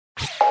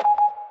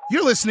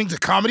You're listening to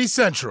Comedy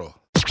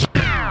Central.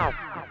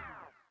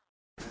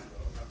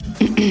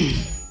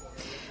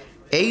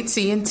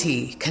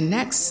 AT&T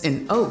connects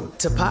an ode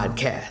to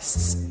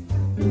podcasts.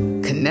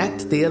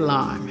 Connect the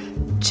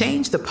alarm.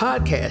 Change the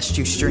podcast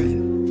you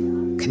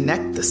stream.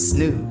 Connect the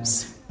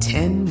snooze.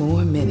 10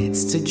 more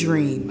minutes to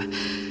dream.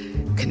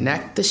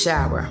 Connect the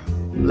shower.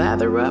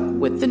 Lather up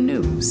with the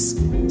news.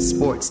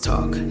 Sports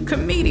talk,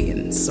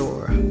 comedians,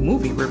 or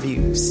movie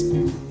reviews.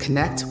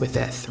 Connect with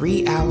that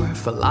 3-hour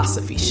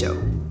philosophy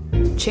show.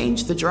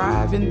 Change the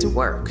drive into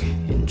work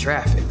in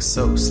traffic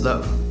so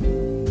slow.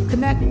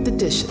 Connect the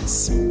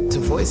dishes to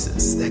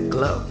voices that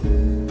glow.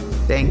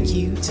 Thank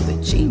you to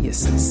the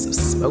geniuses of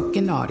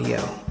spoken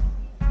audio.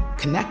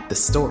 Connect the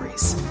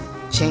stories.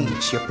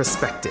 Change your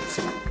perspective.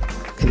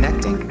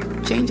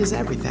 Connecting changes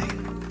everything.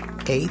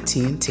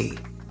 AT&T.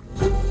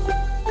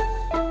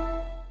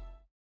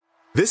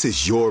 This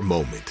is your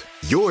moment,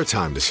 your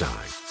time to shine,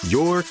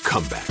 your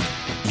comeback.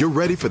 You're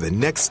ready for the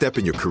next step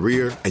in your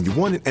career, and you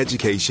want an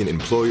education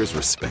employers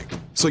respect.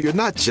 So you're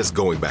not just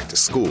going back to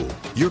school,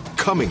 you're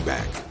coming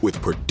back with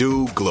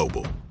Purdue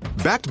Global.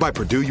 Backed by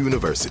Purdue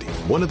University,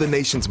 one of the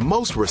nation's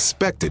most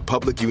respected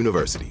public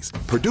universities,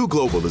 Purdue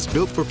Global is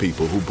built for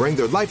people who bring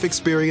their life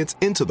experience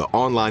into the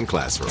online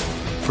classroom.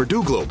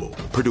 Purdue Global,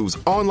 Purdue's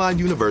online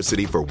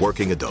university for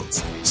working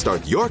adults.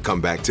 Start your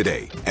comeback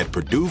today at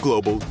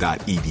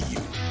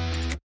purdueglobal.edu.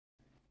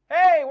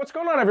 Hey, what's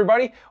going on,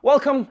 everybody?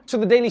 Welcome to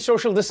the Daily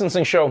Social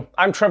Distancing Show.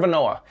 I'm Trevor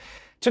Noah.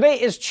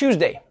 Today is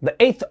Tuesday, the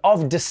 8th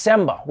of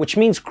December, which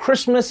means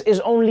Christmas is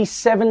only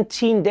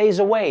 17 days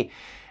away.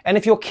 And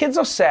if your kids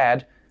are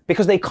sad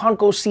because they can't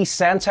go see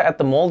Santa at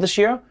the mall this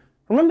year,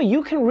 remember,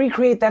 you can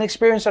recreate that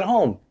experience at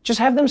home. Just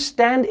have them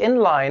stand in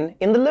line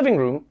in the living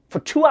room for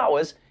 2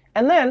 hours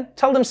and then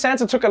tell them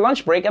Santa took a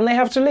lunch break and they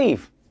have to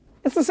leave.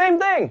 It's the same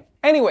thing.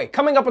 Anyway,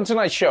 coming up on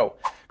tonight's show,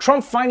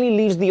 Trump finally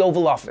leaves the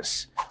Oval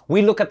Office.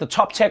 We look at the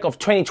top tech of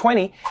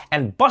 2020,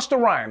 and Busta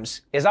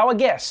Rhymes is our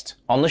guest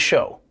on the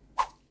show.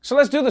 So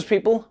let's do this,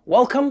 people.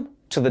 Welcome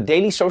to the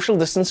Daily Social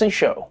Distancing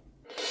Show.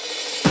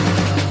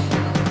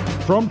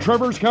 From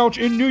Trevor's couch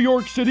in New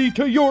York City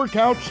to your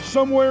couch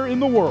somewhere in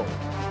the world,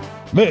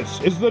 this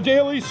is the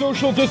Daily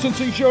Social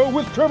Distancing Show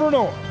with Trevor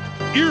Noah,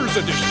 Ears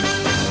Edition.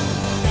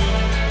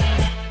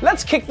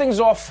 Let's kick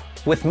things off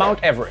with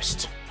Mount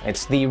Everest.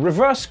 It's the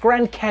reverse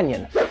Grand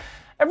Canyon.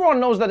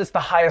 Everyone knows that it's the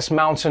highest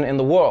mountain in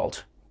the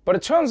world, but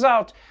it turns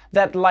out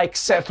that, like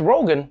Seth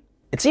Rogen,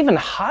 it's even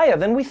higher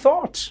than we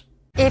thought.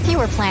 If you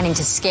were planning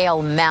to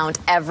scale Mount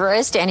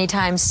Everest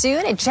anytime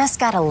soon, it just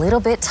got a little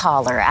bit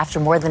taller. After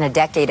more than a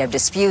decade of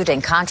dispute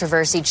and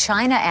controversy,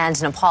 China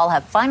and Nepal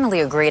have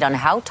finally agreed on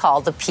how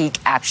tall the peak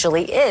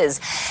actually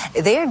is.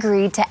 They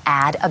agreed to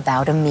add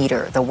about a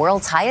meter. The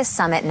world's highest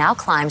summit now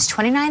climbs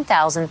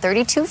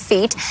 29,032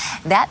 feet.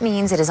 That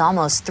means it is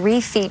almost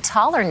 3 feet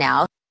taller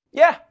now.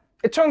 Yeah,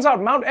 it turns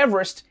out Mount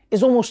Everest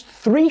is almost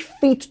 3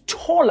 feet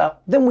taller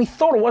than we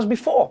thought it was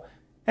before.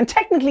 And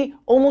technically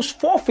almost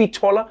 4 feet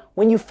taller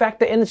when you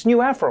factor in its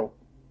new afro.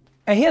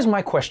 And here's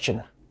my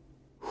question.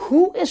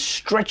 Who is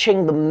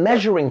stretching the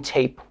measuring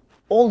tape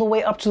all the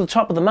way up to the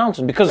top of the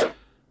mountain? Because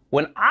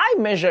when I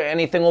measure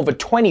anything over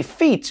 20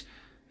 feet,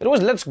 it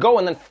always lets go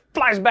and then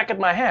flies back at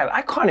my hand.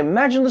 I can't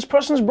imagine this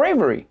person's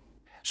bravery.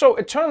 So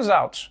it turns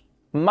out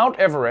Mount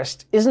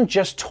Everest isn't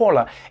just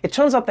taller. It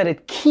turns out that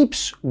it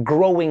keeps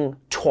growing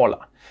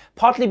taller.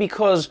 Partly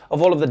because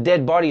of all of the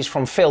dead bodies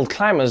from failed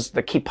climbers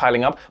that keep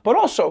piling up, but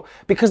also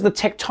because the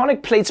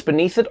tectonic plates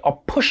beneath it are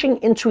pushing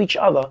into each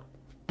other,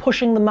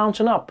 pushing the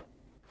mountain up.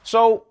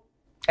 So,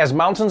 as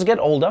mountains get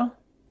older,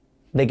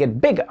 they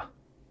get bigger.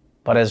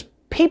 But as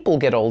people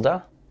get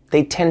older,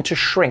 they tend to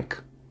shrink.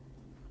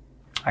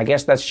 I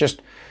guess that's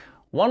just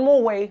one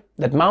more way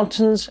that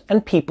mountains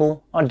and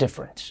people are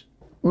different.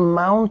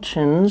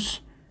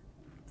 Mountains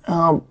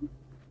are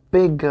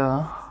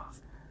bigger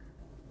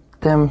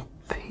than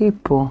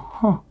people,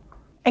 huh?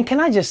 And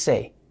can I just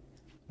say,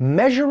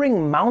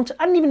 measuring mountains,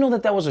 I didn't even know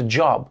that that was a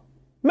job.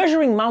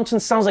 Measuring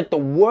mountains sounds like the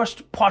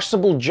worst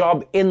possible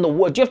job in the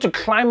world. You have to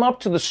climb up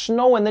to the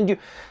snow and then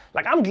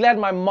I'm glad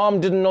my mom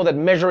didn't know that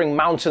measuring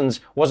mountains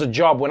was a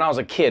job when I was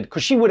a kid,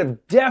 because she would have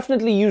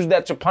definitely used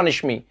that to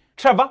punish me.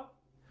 Trevor,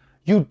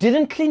 you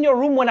didn't clean your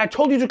room when I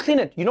told you to clean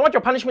it. You know what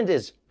your punishment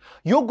is?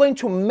 You're going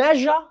to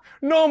measure,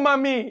 no,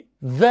 mommy,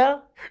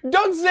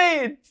 don't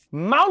say it,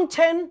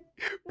 mountain,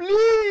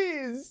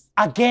 please,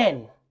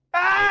 again.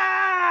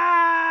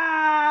 Ah!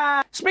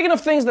 Speaking of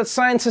things that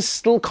scientists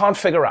still can't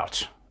figure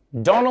out,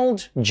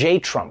 Donald J.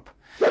 Trump.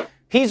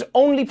 He's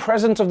only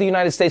president of the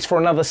United States for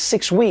another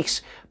 6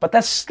 weeks, but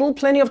that's still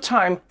plenty of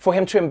time for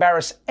him to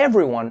embarrass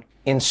everyone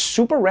in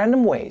super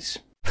random ways.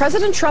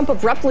 President Trump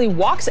abruptly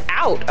walks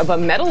out of a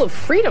Medal of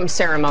Freedom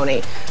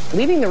ceremony,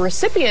 leaving the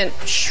recipient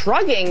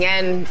shrugging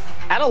and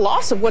at a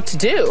loss of what to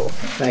do.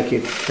 Thank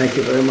you. Thank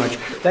you very much.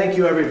 Thank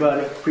you,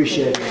 everybody.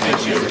 Appreciate it.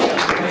 Thank you.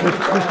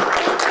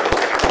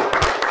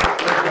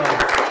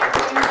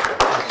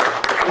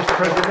 Mr.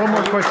 President, one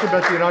more question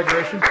about the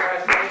inauguration.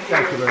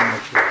 Thank you very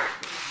much.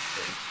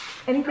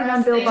 Anything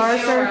on Bill Barr,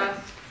 sir?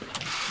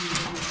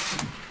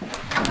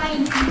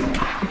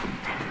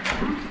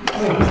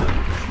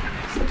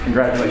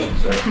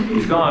 Congratulations, sir.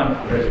 He's gone.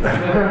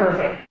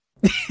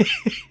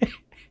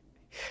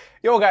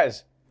 Yo,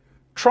 guys,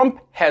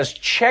 Trump has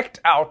checked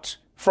out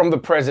from the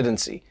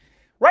presidency.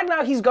 Right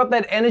now, he's got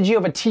that energy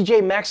of a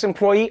TJ Maxx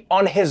employee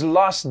on his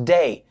last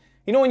day.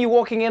 You know when you're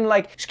walking in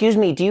like, excuse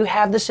me, do you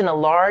have this in a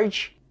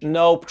large?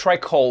 Nope, try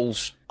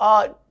Kohl's.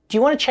 Do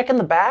you want to check in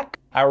the back?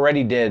 I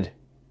already did.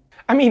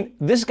 I mean,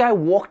 this guy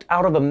walked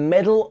out of a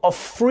Medal of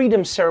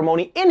Freedom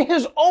ceremony in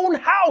his own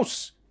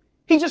house.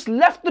 He just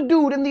left the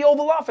dude in the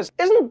Oval Office.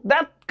 Isn't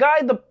that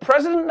guy the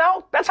president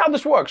now? That's how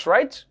this works,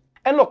 right?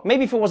 And look,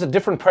 maybe if it was a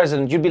different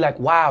president, you'd be like,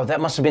 wow,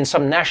 that must have been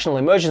some national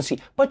emergency.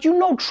 But you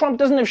know Trump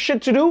doesn't have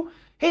shit to do.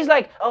 He's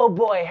like, oh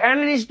boy,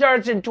 Hannity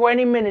starts in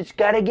 20 minutes.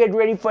 Gotta get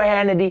ready for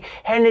Hannity.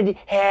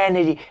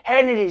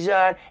 Hannity's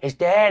on. It's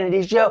the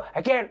Hannity show.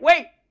 I can't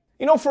wait.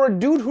 You know, for a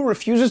dude who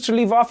refuses to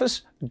leave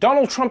office,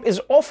 Donald Trump is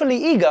awfully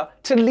eager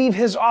to leave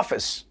his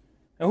office.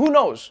 And who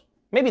knows?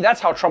 Maybe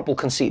that's how Trump will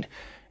concede.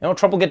 You know,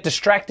 Trump will get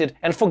distracted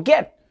and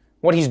forget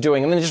what he's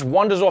doing and then just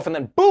wanders off and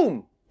then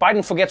boom,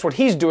 Biden forgets what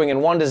he's doing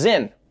and wanders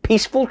in.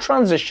 Peaceful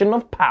transition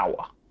of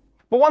power.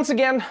 But once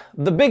again,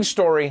 the big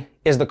story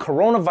is the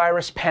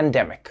coronavirus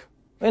pandemic.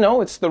 You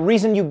know, it's the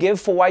reason you give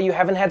for why you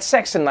haven't had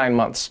sex in 9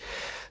 months.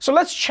 So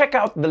let's check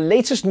out the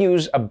latest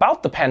news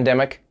about the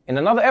pandemic in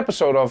another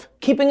episode of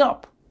Keeping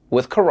Up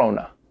with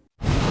Corona.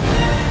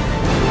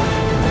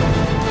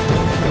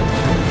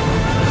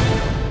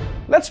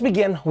 Let's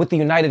begin with the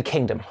United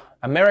Kingdom,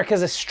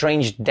 America's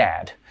estranged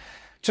dad.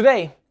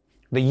 Today,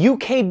 the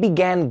UK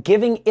began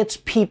giving its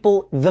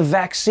people the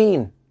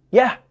vaccine.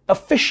 Yeah,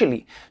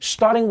 officially,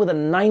 starting with a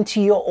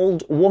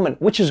 90-year-old woman,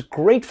 which is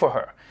great for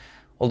her.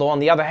 Although on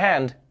the other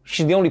hand,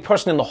 she's the only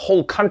person in the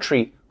whole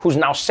country who's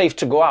now safe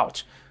to go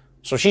out.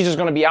 So she's just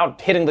gonna be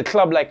out hitting the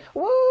club like,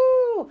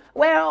 woo,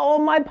 where are all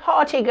my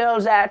party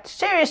girls at?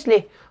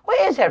 Seriously,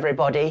 where is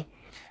everybody?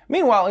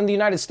 Meanwhile, in the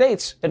United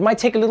States, it might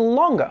take a little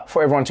longer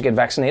for everyone to get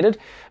vaccinated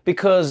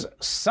because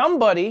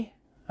somebody,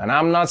 and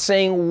I'm not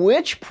saying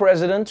which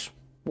president,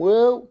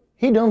 well,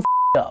 he done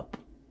f***ed up.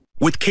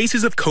 With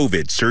cases of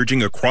COVID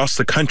surging across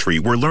the country,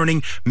 we're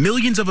learning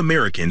millions of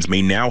Americans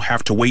may now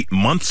have to wait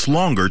months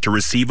longer to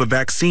receive a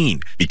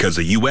vaccine because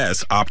the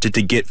U.S. opted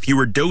to get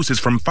fewer doses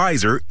from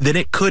Pfizer than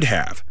it could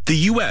have. The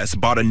U.S.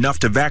 bought enough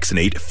to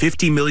vaccinate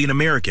 50 million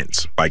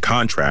Americans. By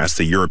contrast,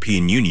 the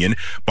European Union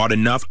bought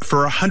enough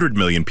for 100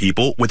 million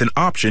people with an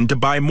option to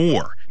buy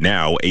more.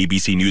 Now,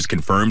 ABC News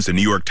confirms the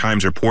New York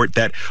Times report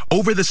that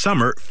over the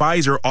summer,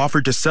 Pfizer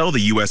offered to sell the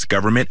U.S.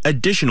 government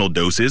additional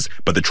doses,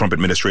 but the Trump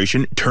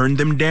administration turned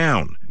them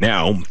down.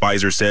 Now,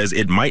 Pfizer says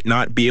it might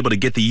not be able to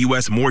get the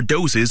U.S. more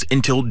doses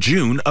until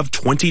June of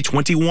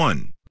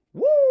 2021.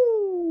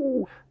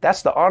 Woo!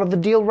 That's the art of the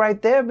deal right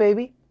there,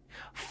 baby.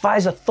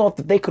 Pfizer thought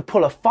that they could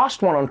pull a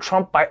fast one on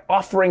Trump by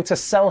offering to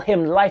sell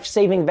him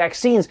life-saving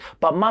vaccines,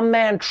 but my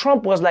man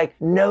Trump was like,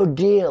 no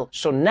deal.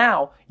 So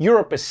now,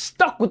 Europe is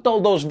stuck with all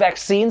those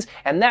vaccines,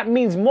 and that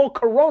means more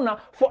corona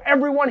for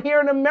everyone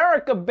here in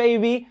America,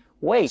 baby.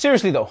 Wait,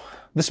 seriously though,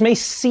 this may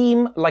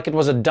seem like it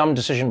was a dumb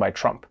decision by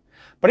Trump.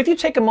 But if you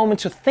take a moment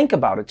to think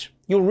about it,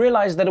 you'll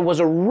realize that it was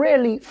a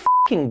really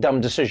fucking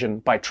dumb decision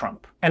by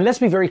Trump. And let's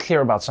be very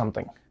clear about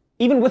something.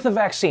 Even with a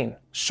vaccine,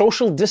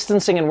 social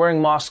distancing and wearing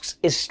masks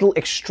is still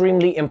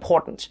extremely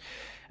important.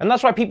 And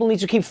that's why people need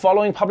to keep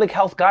following public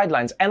health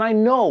guidelines. And I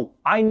know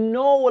a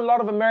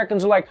lot of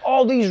Americans are like,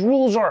 all these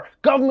rules are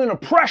government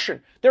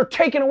oppression. They're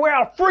taking away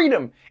our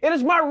freedom. It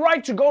is my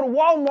right to go to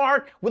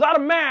Walmart without a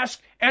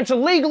mask and to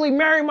legally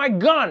marry my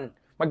gun.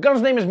 My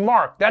gun's name is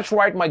Mark. That's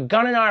right, my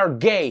gun and I are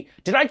gay.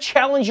 Did I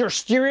challenge your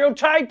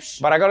stereotypes?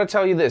 But I gotta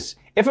tell you this.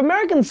 If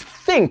Americans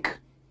think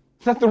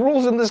that the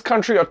rules in this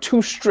country are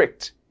too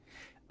strict,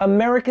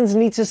 Americans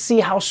need to see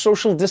how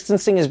social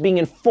distancing is being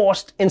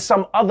enforced in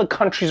some other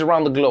countries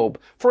around the globe.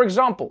 For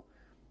example,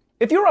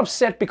 if you're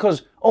upset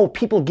because,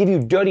 people give you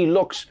dirty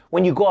looks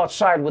when you go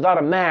outside without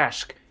a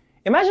mask,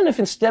 imagine if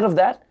instead of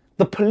that,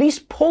 the police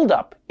pulled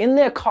up in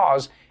their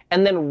cars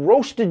and then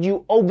roasted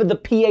you over the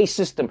PA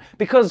system.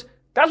 Because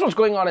that's what's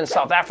going on in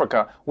South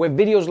Africa, where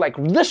videos like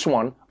this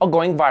one are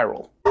going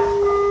viral.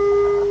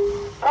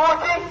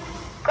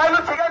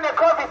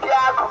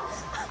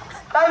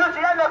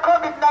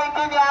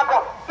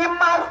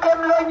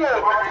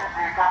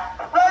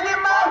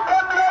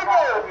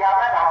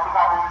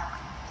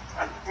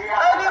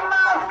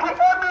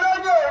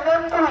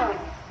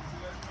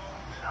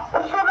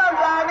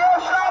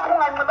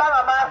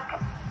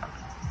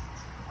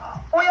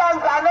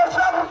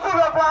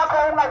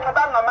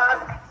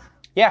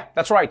 Yeah,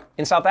 that's right.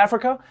 In South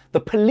Africa, the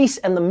police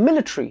and the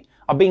military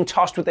are being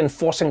tasked with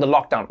enforcing the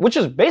lockdown, which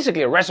is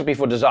basically a recipe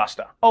for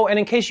disaster. Oh, and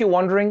in case you're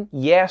wondering,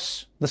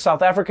 yes, the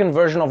South African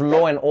version of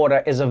Law and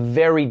Order is a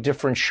very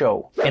different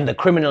show. In the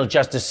criminal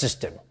justice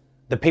system,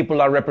 the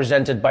people are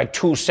represented by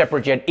two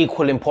separate yet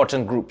equal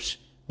important groups.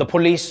 The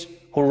police,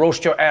 who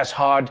roast your ass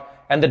hard,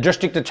 and the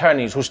district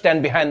attorneys who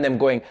stand behind them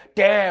going,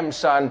 damn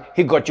son,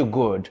 he got you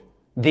good.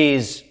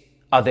 These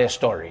are their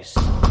stories.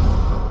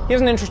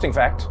 Here's an interesting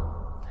fact.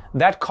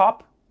 That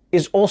cop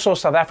is also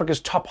South Africa's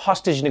top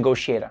hostage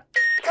negotiator.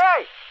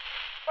 Hey,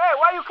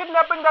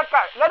 kidnapping that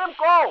guy. Let him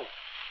go.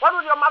 What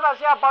would your mother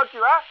say about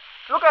you,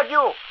 eh? Look at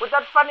you with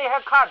that funny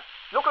haircut.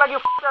 Look like you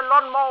f***ed a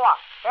lawnmower.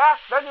 Eh?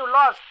 Then you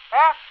lost.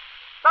 Eh?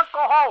 Let's go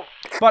home.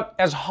 But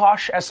as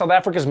harsh as South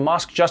Africa's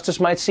mosque justice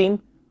might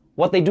seem,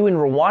 what they do in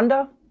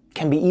Rwanda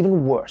can be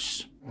even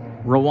worse.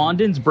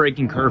 Rwandans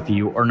breaking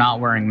curfew or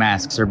not wearing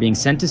masks are being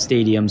sent to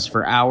stadiums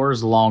for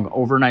hours-long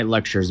overnight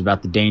lectures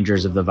about the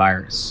dangers of the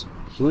virus.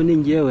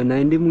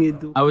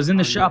 I was in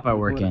the shop I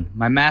work in.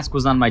 My mask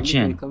was on my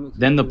chin.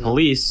 Then the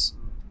police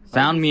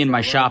found me in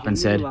my shop and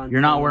said, "You're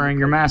not wearing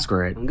your mask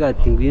right." Then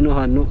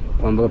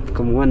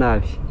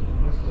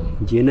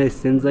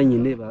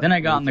I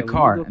got in the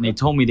car and they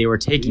told me they were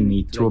taking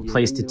me to a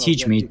place to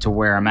teach me to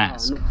wear a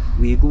mask.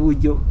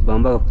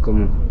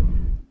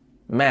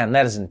 Man,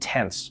 that is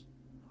intense.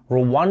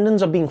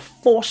 Rwandans are being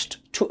forced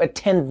to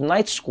attend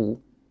night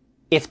school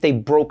if they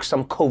broke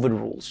some COVID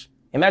rules.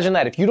 Imagine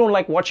that. If you don't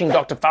like watching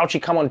Dr.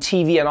 Fauci come on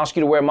TV and ask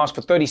you to wear a mask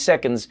for 30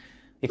 seconds,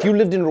 if you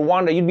lived in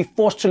Rwanda, you'd be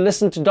forced to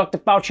listen to Dr.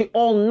 Fauci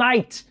all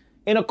night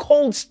in a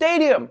cold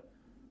stadium.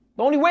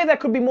 The only way that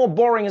could be more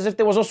boring is if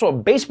there was also a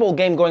baseball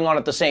game going on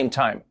at the same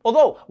time.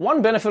 Although,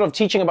 one benefit of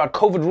teaching about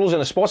COVID rules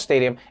in a sports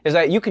stadium is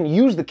that you can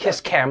use the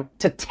kiss cam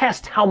to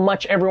test how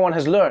much everyone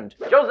has learned.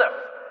 Joseph,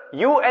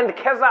 you and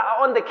Keza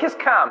are on the kiss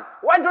cam.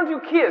 Why don't you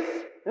kiss?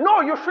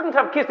 No, you shouldn't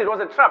have kissed. It was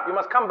a trap. You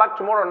must come back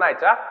tomorrow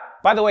night, huh?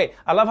 By the way,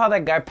 I love how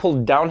that guy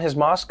pulled down his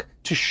mask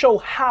to show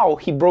how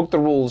he broke the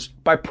rules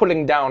by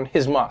pulling down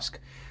his mask.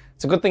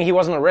 It's a good thing he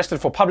wasn't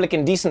arrested for public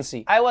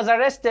indecency. I was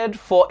arrested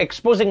for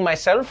exposing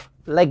myself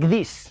like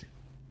this.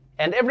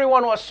 And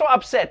everyone was so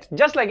upset,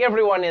 just like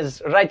everyone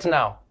is right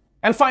now.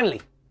 And finally,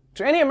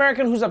 to any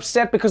American who's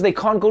upset because they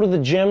can't go to the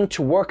gym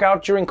to work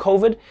out during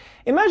COVID,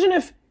 imagine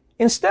if,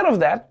 instead of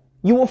that,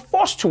 you were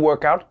forced to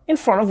work out in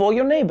front of all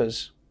your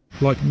neighbors.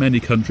 Like many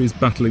countries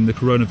battling the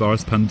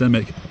coronavirus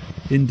pandemic,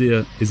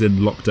 India is in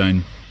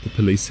lockdown. The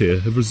police here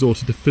have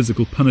resorted to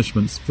physical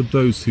punishments for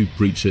those who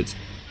breach it.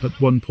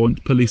 At one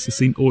point, police are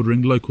seen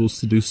ordering locals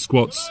to do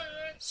squats.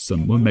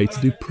 Some were made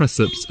to do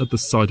press-ups at the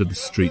side of the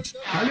street.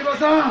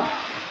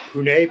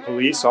 Pune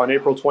police on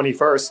April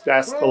 21st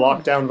asked the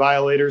lockdown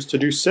violators to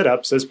do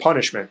sit-ups as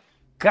punishment.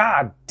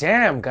 God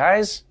damn,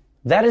 guys.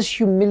 That is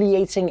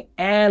humiliating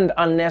and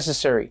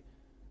unnecessary.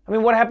 I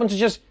mean, what happened to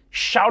just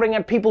shouting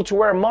at people to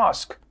wear a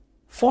mask?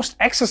 Forced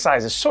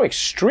exercise is so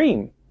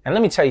extreme. And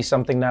let me tell you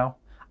something now.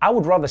 I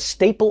would rather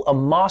staple a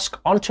mask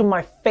onto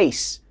my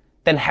face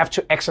than have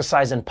to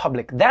exercise in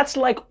public. That's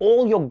like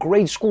all your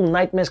grade school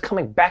nightmares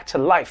coming back to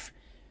life.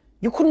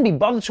 You couldn't be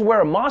bothered to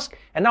wear a mask,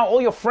 and now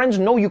all your friends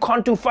know you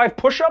can't do 5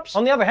 push-ups?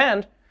 On the other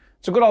hand,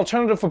 it's a good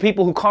alternative for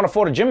people who can't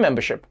afford a gym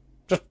membership.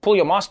 Just pull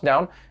your mask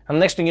down, and the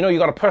next thing you know, you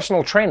got a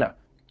personal trainer.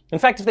 In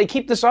fact, if they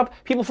keep this up,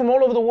 people from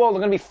all over the world are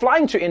going to be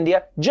flying to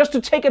India just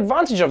to take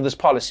advantage of this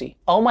policy.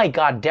 Oh my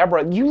God,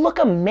 Deborah, you look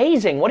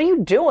amazing. What are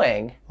you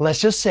doing?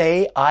 Let's just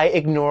say I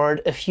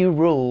ignored a few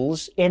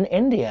rules in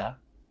India.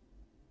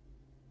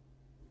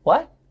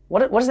 What?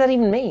 What does that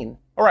even mean?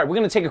 All right, we're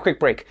going to take a quick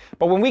break.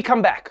 But when we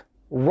come back,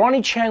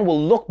 Ronnie Chang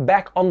will look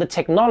back on the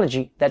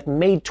technology that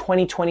made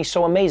 2020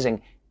 so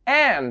amazing.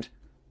 And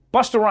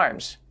Busta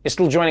Rhymes is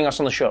still joining us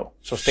on the show,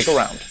 so stick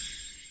around.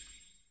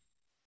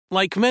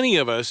 Like many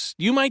of us,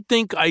 you might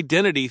think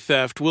identity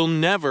theft will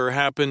never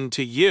happen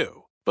to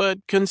you. But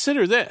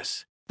consider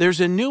this. There's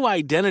a new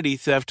identity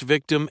theft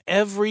victim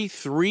every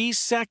 3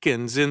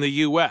 seconds in the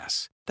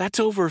U.S. That's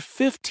over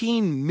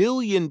 15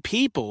 million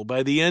people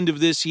by the end of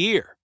this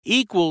year,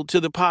 equal to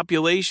the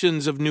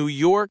populations of New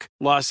York,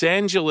 Los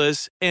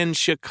Angeles, and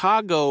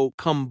Chicago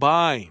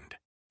combined.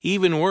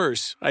 Even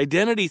worse,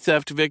 identity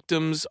theft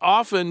victims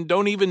often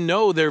don't even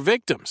know they're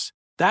victims.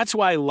 That's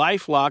why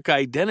LifeLock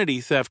Identity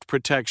Theft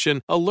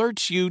Protection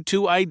alerts you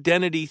to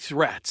identity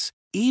threats,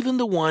 even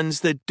the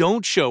ones that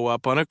don't show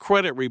up on a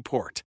credit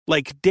report,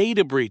 like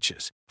data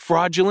breaches,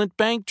 fraudulent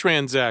bank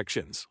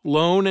transactions,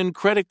 loan and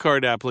credit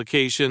card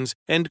applications,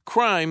 and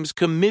crimes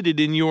committed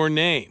in your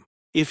name.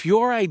 If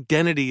your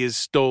identity is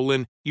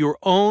stolen, your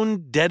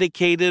own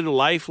dedicated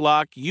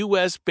LifeLock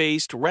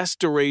U.S.-based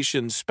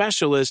restoration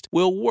specialist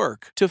will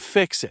work to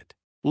fix it.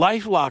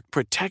 LifeLock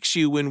protects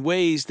you in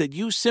ways that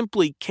you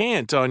simply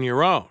can't on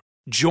your own.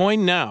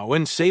 Join now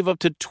and save up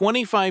to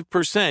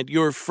 25%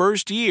 your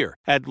first year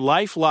at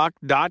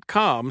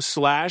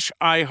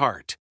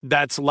LifeLock.com/iHeart.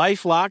 That's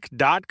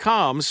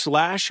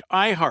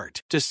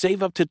LifeLock.com/iHeart to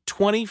save up to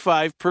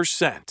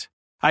 25%.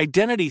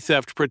 Identity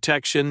theft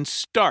protection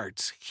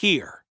starts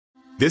here.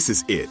 This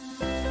is it.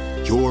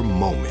 Your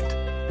moment.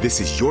 This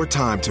is your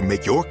time to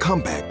make your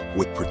comeback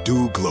with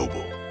Purdue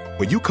Global.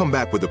 When you come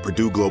back with a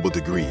Purdue Global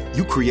degree,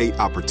 you create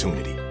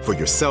opportunity for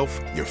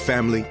yourself, your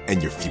family, and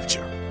your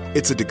future.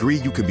 It's a degree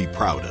you can be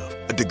proud of,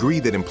 a degree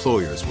that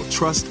employers will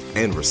trust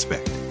and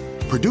respect.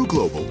 Purdue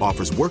Global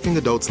offers working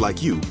adults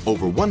like you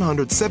over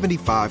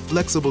 175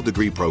 flexible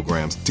degree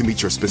programs to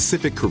meet your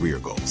specific career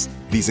goals.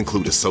 These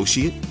include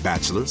associate,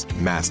 bachelor's,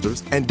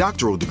 master's, and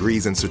doctoral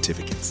degrees and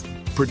certificates.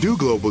 Purdue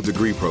Global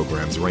degree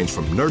programs range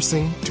from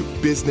nursing to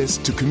business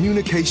to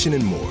communication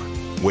and more.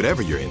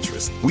 Whatever your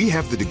interest, we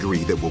have the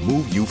degree that will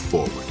move you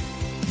forward.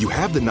 You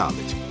have the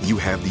knowledge, you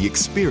have the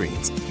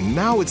experience.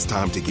 Now it's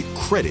time to get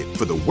credit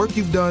for the work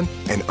you've done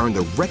and earn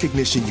the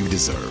recognition you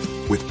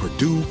deserve with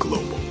Purdue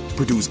Global,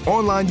 Purdue's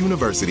online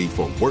university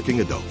for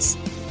working adults.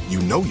 You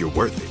know you're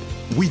worth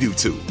it. We do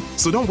too.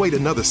 So don't wait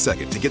another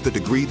second to get the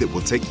degree that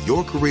will take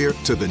your career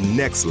to the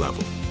next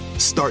level.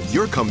 Start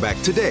your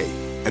comeback today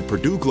at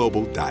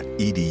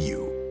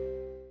purdueglobal.edu.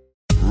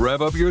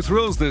 Rev up your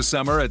thrills this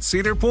summer at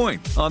Cedar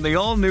Point on the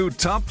all-new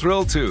Top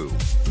Thrill 2.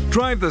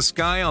 Drive the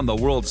sky on the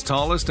world's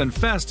tallest and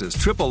fastest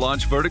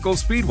triple-launch vertical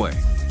speedway.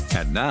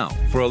 And now,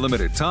 for a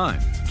limited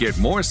time, get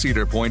more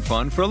Cedar Point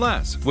fun for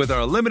less with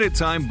our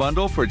limited-time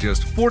bundle for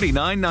just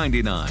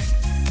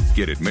 $49.99.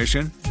 Get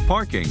admission,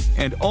 parking,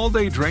 and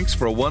all-day drinks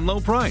for one low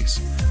price.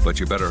 But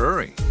you better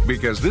hurry,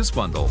 because this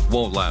bundle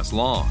won't last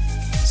long.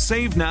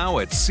 Save now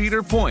at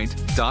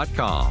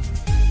cedarpoint.com.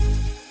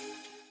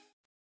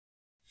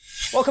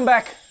 Welcome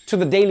back to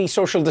the Daily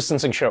Social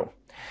Distancing Show.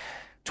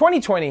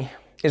 2020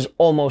 is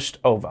almost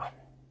over.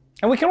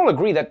 And we can all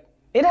agree that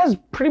it has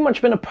pretty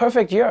much been a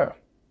perfect year.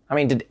 I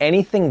mean, did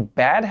anything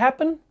bad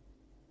happen?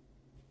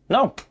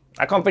 No,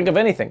 I can't think of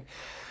anything.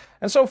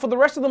 And so for the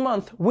rest of the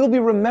month, we'll be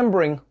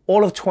remembering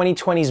all of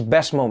 2020's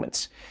best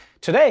moments.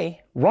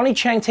 Today, Ronnie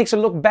Chang takes a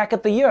look back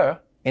at the year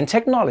in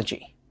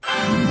technology.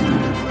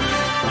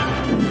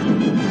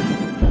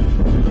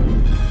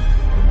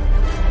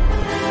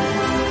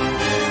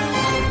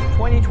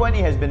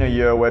 2020 has been a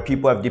year where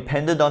people have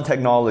depended on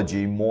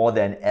technology more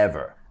than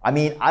ever. I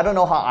mean, I don't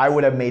know how I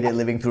would have made it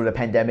living through the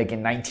pandemic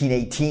in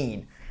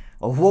 1918.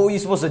 What were you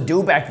supposed to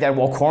do back then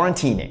while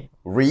quarantining?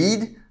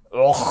 Read?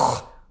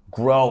 Ugh,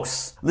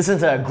 gross. Listen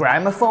to a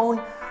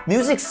gramophone?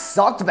 Music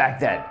sucked back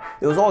then.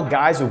 It was all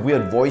guys with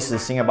weird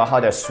voices singing about how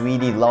their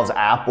sweetie loves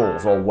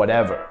apples or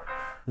whatever.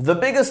 The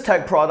biggest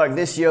tech product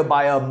this year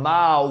by a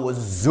mile was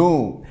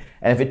Zoom.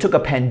 And if it took a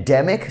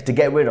pandemic to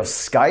get rid of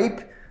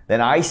Skype, then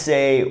I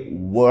say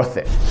worth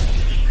it.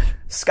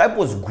 Skype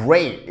was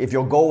great if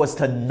your goal was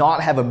to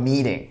not have a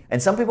meeting.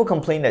 And some people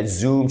complain that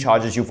Zoom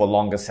charges you for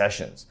longer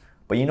sessions.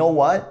 But you know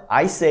what?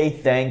 I say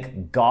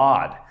thank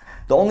God.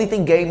 The only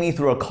thing getting me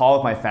through a call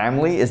with my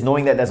family is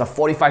knowing that there's a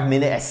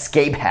 45-minute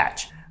escape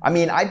hatch. I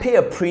mean, I pay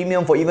a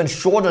premium for even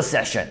shorter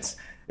sessions.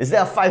 Is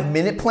there a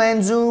 5-minute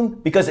plan, Zoom?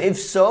 Because if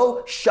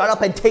so, shut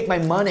up and take my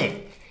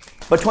money.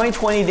 But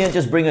 2020 didn't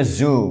just bring us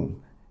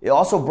Zoom. It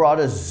also brought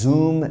us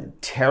Zoom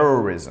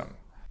terrorism.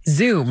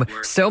 Zoom.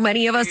 So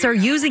many of us are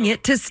using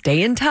it to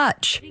stay in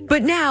touch.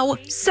 But now,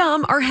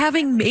 some are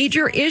having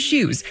major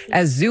issues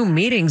as Zoom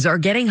meetings are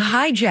getting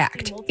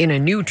hijacked in a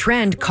new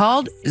trend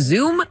called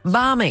Zoom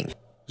bombing.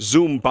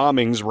 Zoom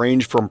bombings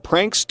range from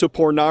pranks to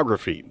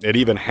pornography. It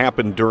even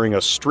happened during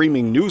a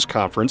streaming news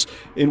conference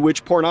in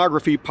which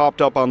pornography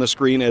popped up on the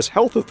screen as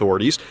health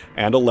authorities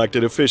and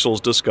elected officials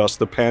discussed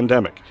the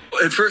pandemic.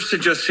 At first,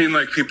 it just seemed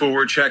like people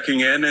were checking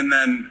in, and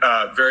then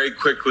very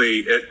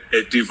quickly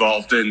it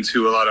devolved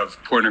into a lot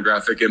of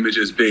pornographic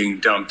images being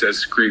dumped as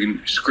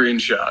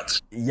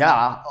screenshots.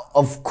 Yeah,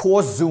 of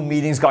course Zoom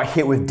meetings got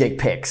hit with dick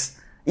pics.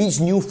 Each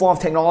new form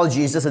of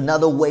technology is just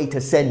another way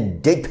to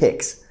send dick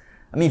pics.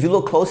 I mean, if you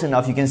look close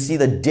enough, you can see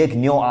the dick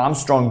Neil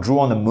Armstrong drew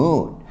on the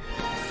moon.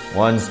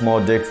 One small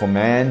dick for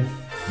man,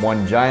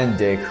 one giant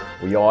dick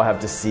we all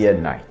have to see at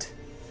night.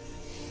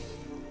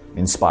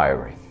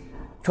 Inspiring.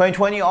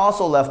 2020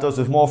 also left us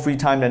with more free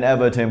time than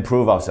ever to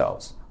improve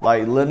ourselves,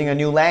 like learning a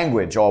new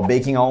language or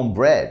baking our own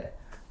bread.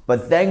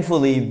 But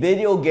thankfully,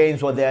 video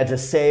games were there to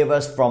save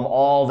us from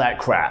all that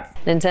crap.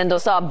 Nintendo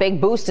saw a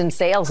big boost in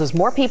sales as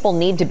more people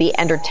need to be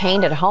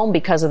entertained at home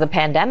because of the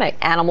pandemic.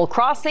 Animal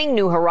Crossing,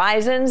 New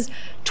Horizons,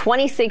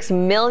 26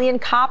 million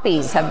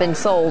copies have been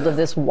sold of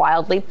this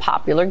wildly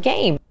popular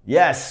game.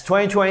 Yes,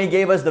 2020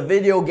 gave us the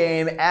video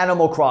game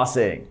Animal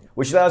Crossing,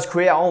 which let us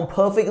create our own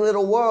perfect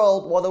little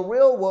world while the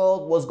real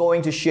world was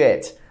going to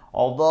shit.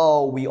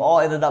 Although we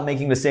all ended up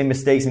making the same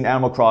mistakes in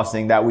Animal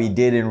Crossing that we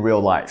did in real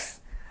life.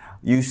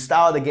 You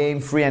start the game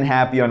free and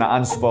happy on an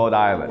unspoiled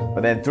island,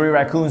 but then 3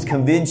 raccoons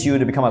convince you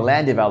to become a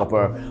land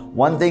developer.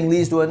 One thing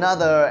leads to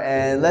another,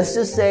 and let's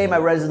just say my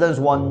residents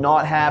were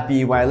not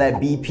happy when I let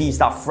BP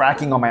start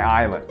fracking on my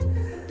island.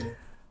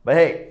 But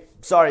hey,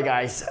 sorry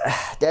guys,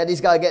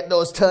 Daddy's gotta get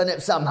those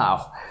turnips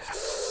somehow.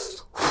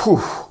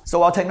 Whew. So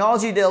while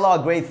technology did a lot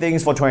of great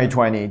things for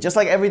 2020, just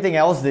like everything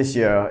else this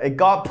year, it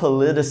got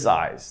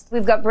politicized.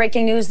 We've got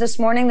breaking news this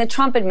morning. The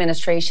Trump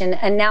administration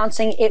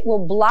announcing it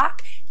will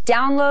block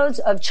downloads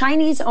of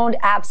Chinese-owned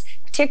apps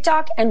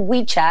TikTok and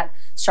WeChat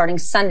starting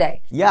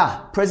Sunday.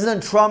 Yeah,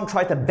 President Trump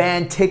tried to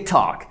ban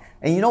TikTok.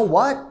 And you know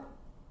what?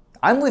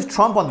 I'm with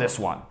Trump on this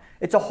one.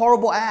 It's a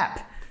horrible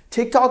app.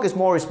 TikTok is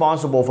more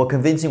responsible for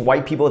convincing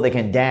white people they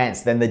can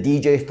dance than the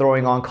DJ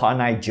throwing on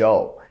Cotton Eye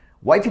Joe.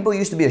 White people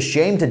used to be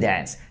ashamed to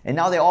dance, and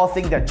now they all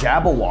think they're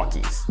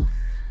Jabberwockies.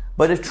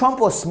 But if Trump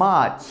was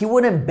smart, he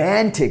wouldn't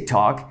ban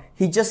TikTok,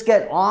 he'd just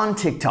get on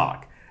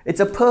TikTok.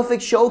 It's a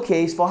perfect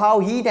showcase for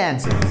how he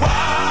dances.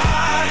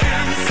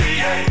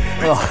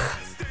 Ugh.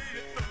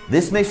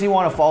 This makes me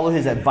want to follow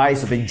his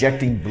advice of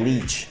injecting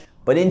bleach,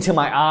 but into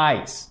my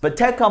eyes. But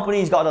tech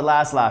companies got the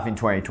last laugh in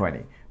 2020,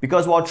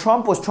 because while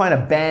Trump was trying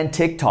to ban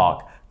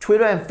TikTok,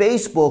 Twitter and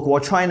Facebook were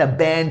trying to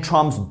ban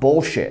Trump's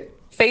bullshit.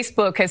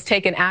 Facebook has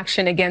taken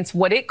action against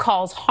what it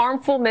calls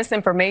harmful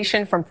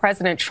misinformation from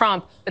President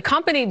Trump. The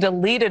company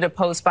deleted a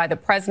post by the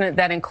president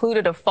that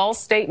included a false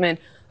statement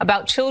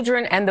about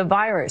children and the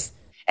virus.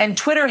 And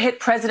Twitter hit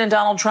President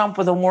Donald Trump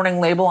with a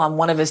warning label on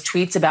one of his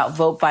tweets about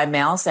vote by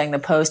mail, saying the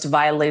post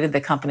violated the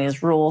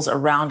company's rules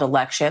around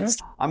elections.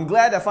 I'm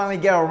glad I finally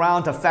get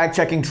around to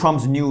fact-checking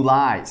Trump's new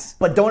lies.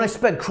 But don't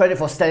expect credit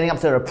for standing up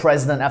to the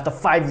president after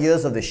 5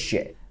 years of this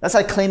shit. That's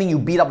like claiming you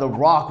beat up The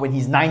Rock when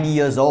he's 90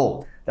 years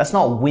old. That's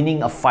not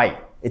winning a fight.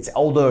 It's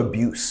elder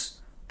abuse.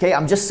 Okay,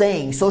 I'm just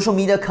saying, social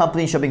media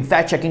companies should have been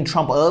fact-checking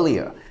Trump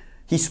earlier.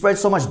 He spread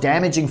so much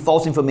damaging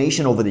false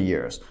information over the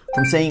years,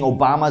 from saying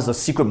Obama is a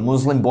secret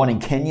Muslim born in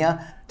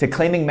Kenya to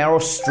claiming Meryl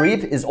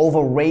Streep is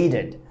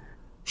overrated.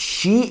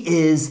 She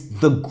is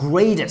the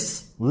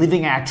greatest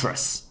living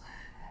actress.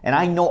 And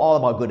I know all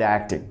about good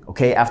acting,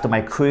 okay, after my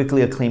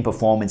critically acclaimed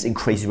performance in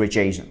Crazy Rich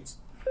Asians.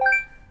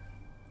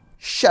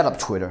 Shut up,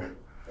 Twitter.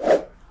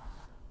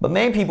 But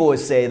many people would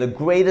say the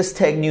greatest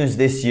tech news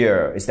this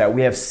year is that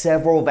we have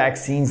several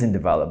vaccines in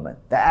development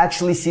that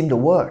actually seem to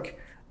work.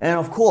 And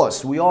of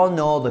course, we all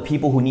know the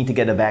people who need to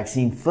get the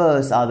vaccine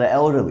first are the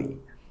elderly.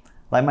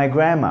 Like my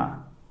grandma,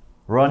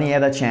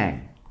 Ronietta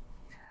Chang.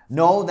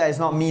 No, that is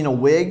not me in a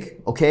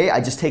wig, okay?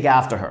 I just take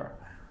after her.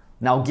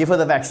 Now give her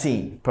the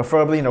vaccine,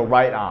 preferably in the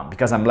right arm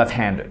because I'm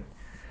left-handed.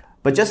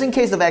 But just in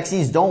case the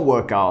vaccines don't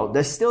work out,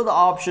 there's still the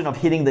option of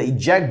hitting the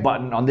eject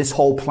button on this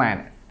whole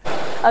planet.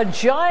 A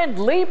giant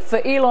leap for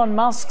Elon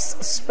Musk's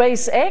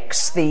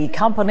SpaceX. The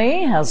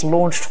company has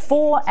launched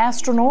 4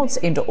 astronauts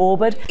into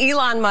orbit.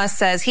 Elon Musk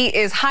says he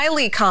is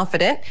highly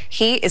confident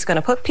he is going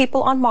to put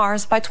people on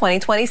Mars by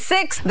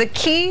 2026. The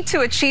key to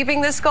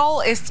achieving this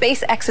goal is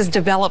SpaceX's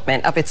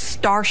development of its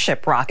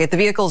Starship rocket. The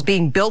vehicle is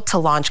being built to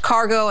launch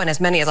cargo and as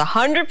many as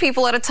 100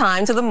 people at a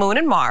time to the moon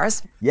and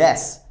Mars.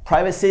 Yes,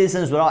 private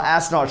citizens without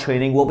astronaut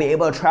training will be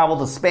able to travel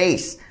to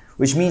space,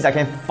 which means I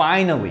can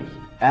finally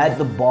add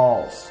the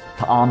balls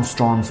to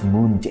Armstrong's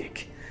moon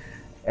dick.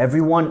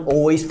 Everyone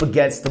always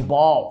forgets the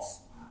balls.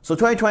 So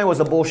 2020 was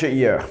a bullshit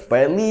year, but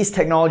at least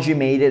technology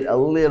made it a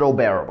little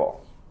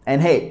bearable.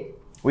 And hey,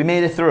 we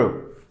made it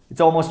through.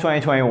 It's almost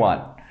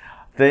 2021.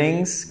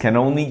 Things can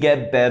only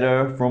get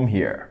better from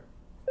here.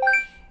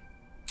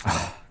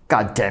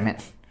 God damn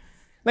it.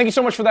 Thank you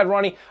so much for that,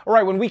 Ronnie. All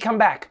right, when we come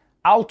back,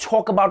 I'll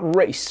talk about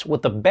race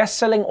with the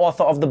best-selling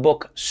author of the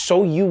book,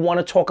 So You Want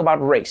to Talk About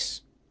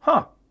Race.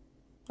 Huh,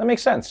 that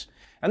makes sense.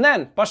 And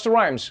then Busta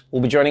Rhymes will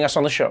be joining us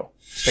on the show.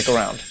 Stick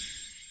around.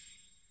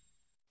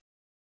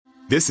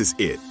 This is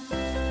it.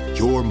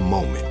 Your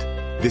moment.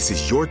 This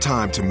is your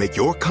time to make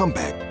your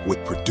comeback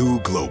with Purdue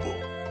Global.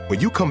 When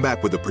you come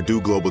back with a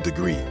Purdue Global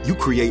degree, you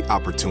create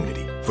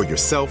opportunity for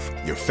yourself,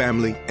 your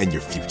family, and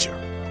your future.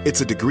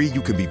 It's a degree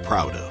you can be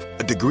proud of,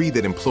 a degree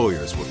that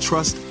employers will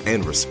trust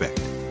and respect.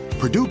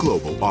 Purdue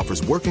Global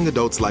offers working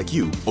adults like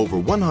you over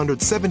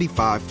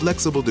 175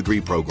 flexible degree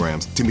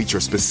programs to meet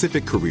your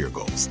specific career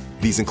goals.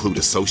 These include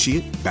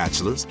associate,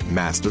 bachelor's,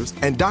 master's,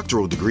 and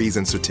doctoral degrees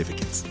and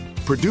certificates.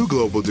 Purdue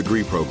Global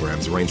degree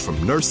programs range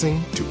from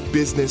nursing to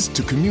business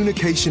to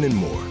communication and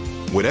more.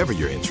 Whatever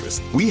your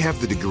interest, we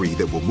have the degree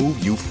that will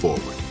move you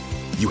forward.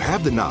 You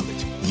have the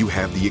knowledge, you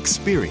have the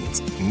experience.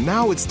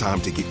 Now it's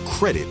time to get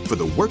credit for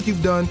the work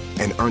you've done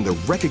and earn the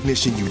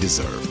recognition you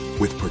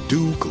deserve with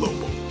Purdue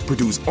Global.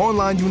 Purdue's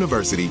online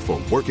university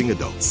for working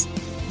adults.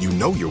 You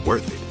know you're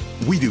worth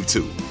it. We do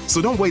too.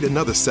 So don't wait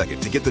another second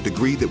to get the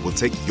degree that will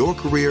take your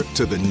career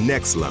to the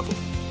next level.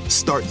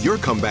 Start your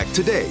comeback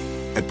today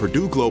at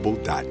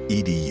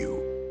purdueglobal.edu.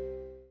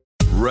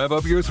 Rev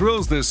up your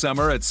thrills this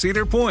summer at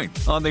Cedar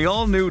Point on the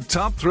all-new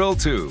Top Thrill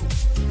 2.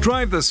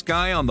 Drive the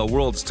sky on the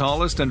world's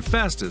tallest and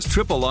fastest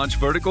triple-launch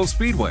vertical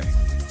speedway.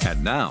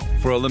 And now,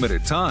 for a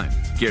limited time,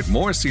 get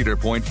more Cedar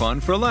Point fun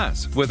for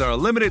less with our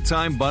limited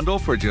time bundle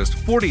for just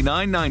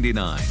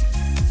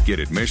 $49.99. Get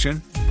admission,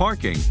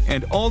 parking,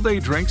 and all-day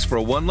drinks for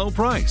one low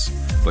price.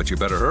 But you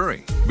better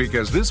hurry,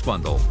 because this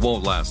bundle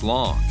won't last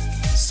long.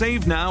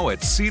 Save now at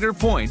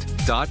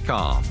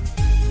cedarpoint.com.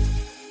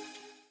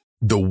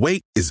 The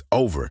wait is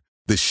over.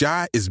 The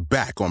Chi is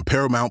back on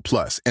Paramount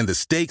Plus, and the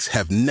stakes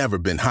have never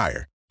been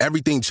higher.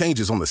 Everything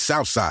changes on the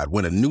South Side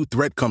when a new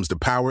threat comes to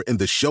power in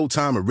the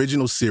Showtime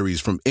original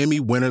series from Emmy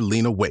winner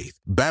Lena Waithe.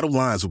 Battle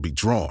lines will be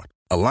drawn,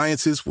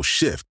 alliances will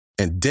shift,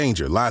 and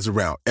danger lies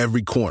around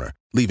every corner,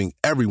 leaving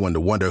everyone to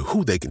wonder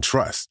who they can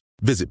trust.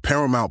 Visit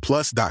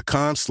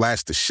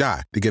ParamountPlus.com/The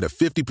Chi to get a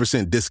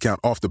 50% discount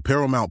off the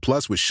Paramount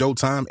Plus with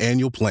Showtime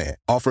annual plan.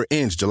 Offer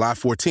ends July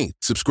 14th.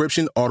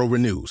 Subscription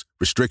auto-renews.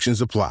 Restrictions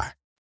apply.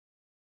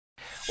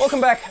 Welcome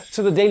back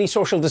to the Daily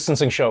Social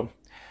Distancing Show.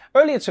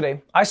 Earlier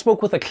today, I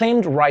spoke with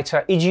acclaimed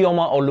writer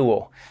Ijeoma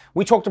Oluo.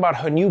 We talked about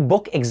her new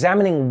book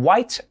examining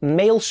white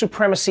male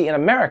supremacy in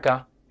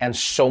America and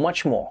so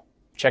much more.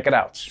 Check it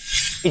out.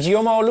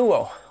 Ijeoma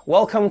Oluo,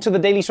 welcome to the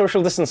Daily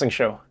Social Distancing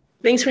Show.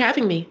 Thanks for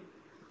having me.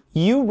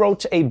 You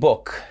wrote a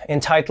book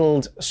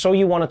entitled So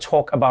You Want to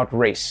Talk About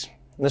Race.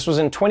 This was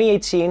in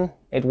 2018.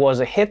 It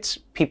was a hit.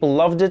 People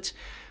loved it.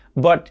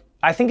 But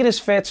I think it is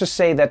fair to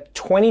say that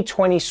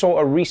 2020 saw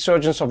a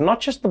resurgence of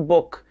not just the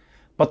book,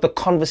 but the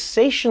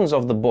conversations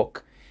of the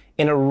book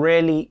in a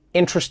really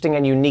interesting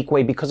and unique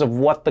way because of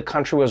what the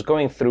country was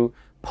going through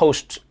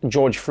post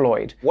George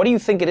Floyd. What do you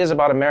think it is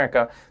about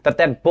America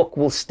that book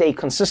will stay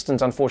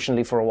consistent,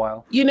 unfortunately, for a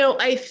while? You know,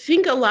 I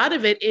think a lot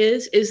of it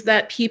is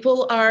that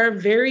people are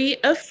very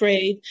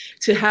afraid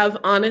to have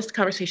honest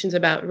conversations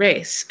about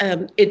race.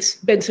 It's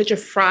been such a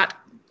fraught,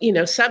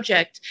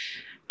 subject.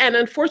 And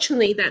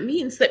unfortunately, that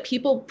means that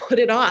people put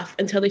it off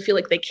until they feel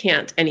like they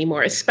can't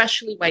anymore,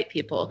 especially white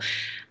people.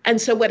 And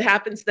so what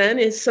happens then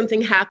is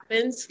something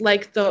happens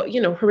like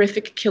the,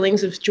 horrific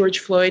killings of George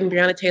Floyd and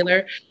Breonna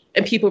Taylor.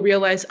 And people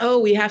realize, oh,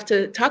 we have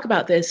to talk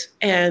about this.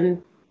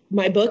 And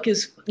my book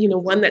is,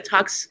 one that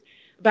talks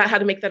about how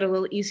to make that a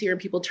little easier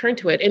and people turn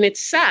to it. And it's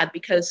sad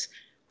because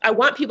I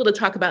want people to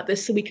talk about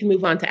this so we can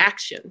move on to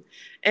action.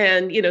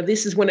 And,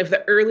 this is one of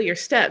the earlier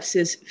steps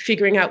is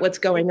figuring out what's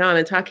going on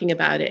and talking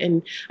about it.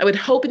 And I would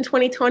hope in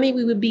 2020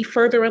 we would be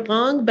further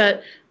along,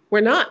 but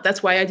we're not.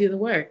 That's why I do the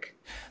work.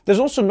 There's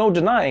also no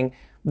denying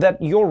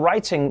that your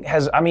writing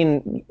has,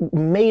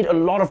 made a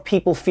lot of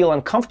people feel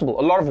uncomfortable.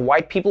 A lot of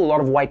white people, a lot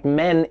of white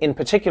men in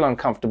particular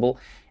uncomfortable.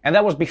 And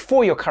that was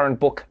before your current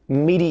book,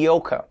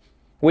 Mediocre,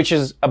 which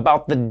is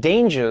about the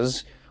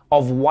dangers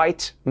of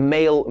white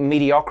male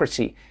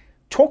mediocrity.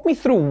 Talk me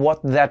through what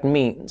that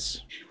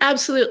means.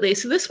 Absolutely.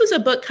 So this was a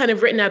book kind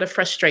of written out of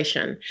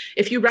frustration.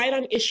 If you write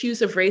on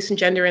issues of race and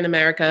gender in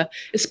America,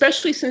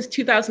 especially since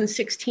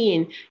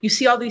 2016, you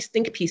see all these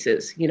think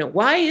pieces.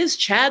 Why is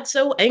Chad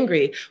so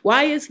angry?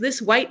 Why is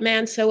this white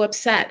man so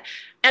upset?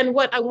 And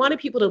what I wanted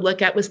people to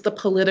look at was the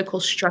political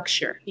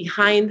structure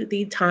behind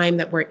the time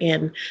that we're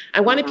in.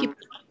 I wanted people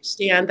to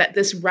understand that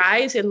this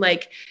rise in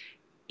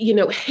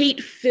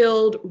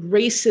hate-filled,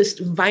 racist,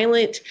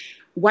 violent,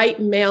 white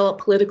male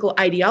political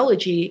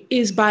ideology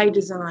is by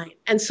design.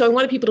 And so I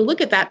wanted people to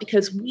look at that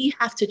because we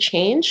have to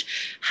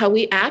change how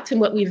we act and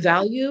what we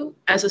value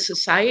as a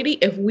society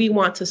if we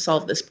want to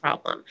solve this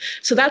problem.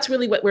 So that's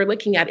really what we're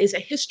looking at is a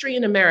history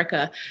in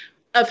America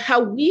of how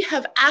we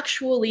have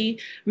actually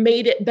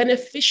made it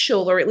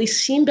beneficial, or at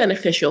least seem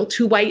beneficial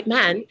to white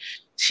men,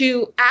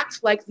 to act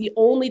like the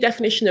only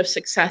definition of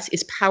success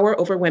is power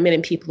over women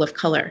and people of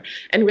color,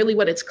 and really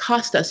what it's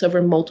cost us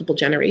over multiple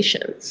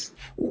generations.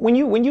 When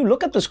you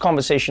look at this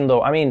conversation,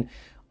 though,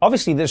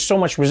 obviously there's so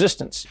much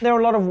resistance. There are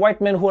a lot of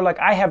white men who are like,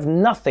 I have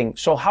nothing,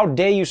 so how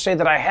dare you say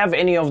that I have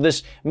any of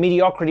this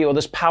mediocrity or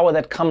this power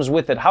that comes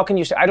with it? How can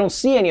you say, I don't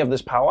see any of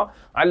this power?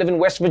 I live in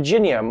West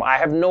Virginia. I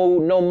have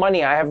no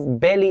money. I have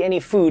barely any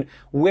food.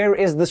 Where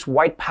is this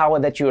white power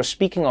that you are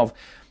speaking of?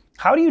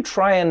 How do you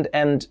try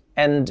and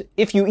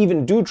if you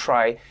even do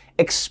try,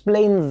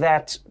 explain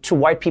that to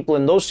white people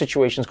in those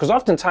situations? Because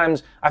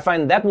oftentimes I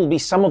find that will be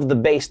some of the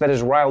base that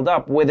is riled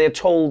up, where they're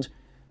told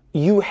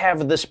you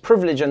have this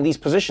privilege and these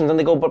positions, and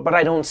they go, but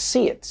I don't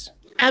see it.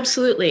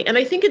 Absolutely. And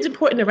I think it's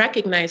important to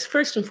recognize,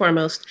 first and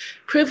foremost,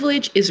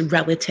 privilege is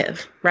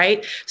relative,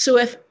 right? So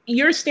if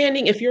you're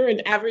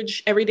an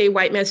average everyday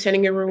white man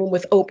standing in a room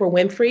with Oprah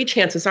Winfrey,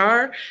 chances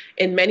are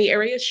in many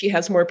areas she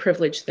has more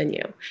privilege than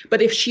you.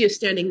 But if she is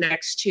standing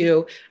next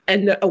to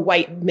a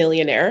white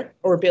millionaire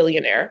or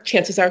billionaire,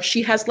 chances are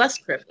she has less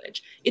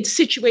privilege. It's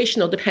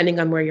situational depending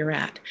on where you're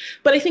at.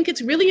 But I think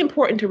it's really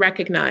important to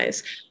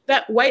recognize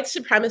that white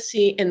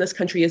supremacy in this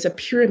country is a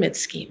pyramid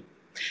scheme.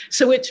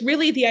 So it's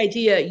really the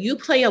idea you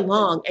play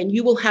along and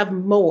you will have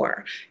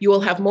more. You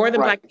will have more than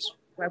Black people,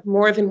 you have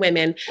more than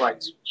women.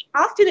 Right.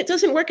 Often it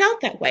doesn't work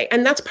out that way.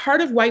 And that's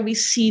part of why we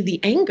see the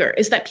anger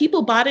is that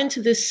people bought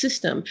into this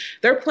system.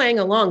 They're playing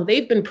along.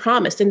 They've been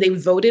promised and they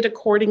voted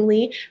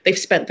accordingly. They've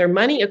spent their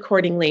money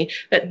accordingly,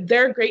 that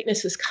their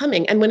greatness is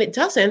coming. And when it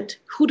doesn't,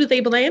 who do they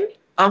blame?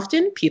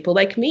 Often people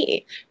like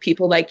me,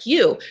 people like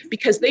you,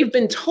 because they've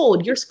been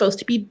told you're supposed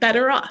to be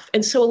better off.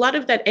 And so a lot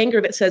of that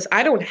anger that says,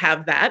 I don't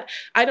have that,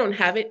 I don't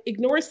have it,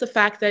 ignores the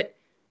fact that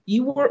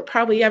you weren't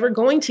probably ever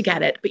going to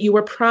get it, but you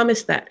were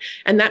promised that.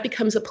 And that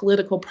becomes a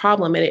political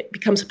problem, and it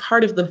becomes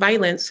part of the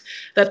violence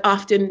that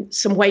often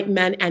some white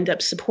men end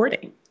up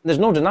supporting. There's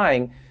no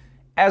denying,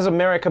 as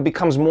America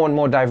becomes more and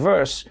more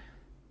diverse,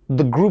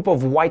 the group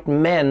of white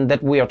men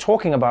that we are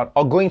talking about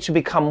are going to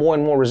become more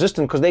and more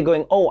resistant because they're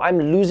going, oh, I'm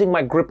losing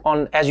my grip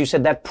on, as you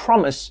said, that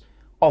promise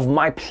of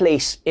my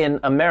place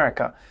in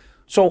America.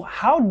 So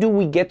how do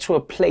we get to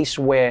a place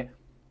where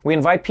we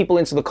invite people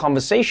into the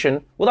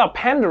conversation without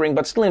pandering,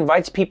 but still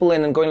invites people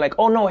in and going like,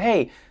 oh no,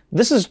 hey,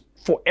 this is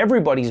for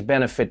everybody's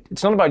benefit.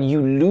 It's not about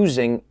you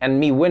losing and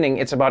me winning.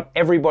 It's about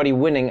everybody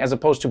winning as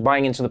opposed to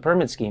buying into the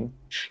pyramid scheme.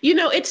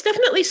 It's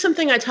definitely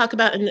something I talk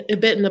about a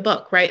bit in the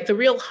book, right? The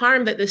real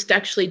harm that this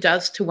actually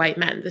does to white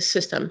men, this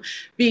system,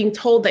 being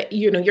told that,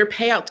 your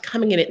payout's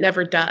coming and it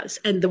never does.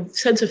 And the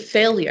sense of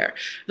failure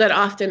that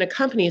often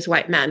accompanies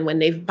white men when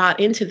they've bought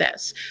into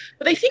this.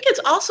 But I think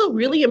it's also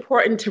really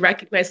important to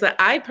recognize that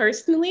I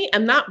personally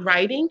am not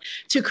writing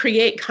to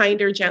create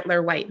kinder,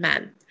 gentler white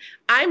men.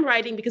 I'm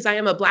writing because I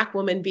am a Black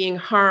woman being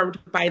harmed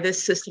by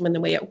this system and the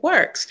way it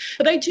works.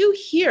 But I do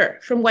hear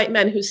from white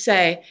men who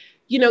say,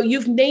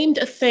 You've named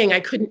a thing I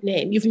couldn't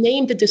name. You've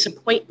named a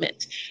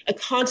disappointment, a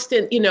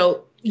constant,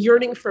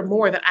 yearning for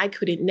more that I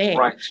couldn't name.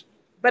 Right.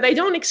 But I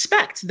don't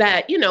expect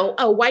that,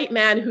 a white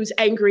man who's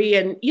angry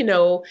and,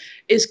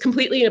 is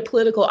completely a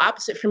political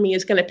opposite from me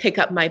is going to pick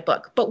up my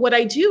book. But what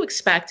I do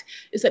expect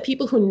is that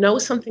people who know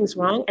something's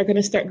wrong are going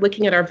to start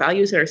looking at our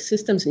values and our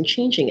systems and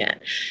changing it.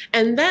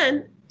 And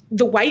then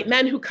the white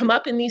men who come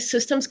up in these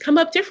systems come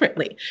up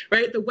differently,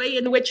 right? The way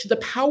in which the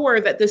power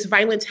that this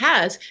violence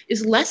has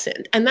is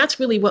lessened. And that's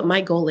really what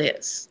my goal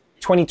is.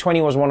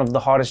 2020 was one of the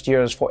hardest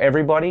years for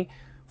everybody.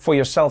 For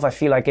yourself, I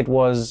feel like it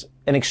was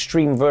an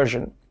extreme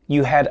version.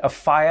 You had a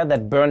fire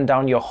that burned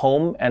down your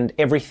home and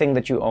everything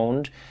that you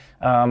owned.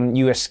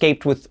 You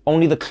escaped with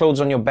only the clothes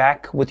on your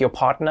back with your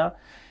partner.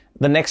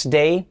 The next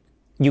day,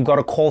 you got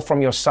a call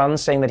from your son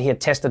saying that he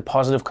had tested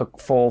positive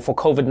for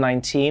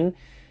COVID-19.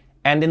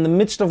 And in the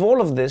midst of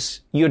all of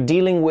this, you're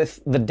dealing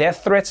with the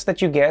death threats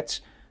that you get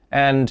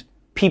and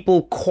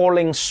people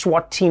calling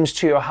SWAT teams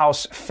to your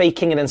house,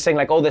 faking it and saying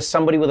like, oh, there's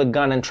somebody with a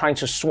gun and trying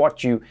to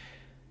SWAT you.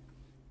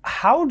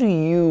 How do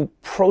you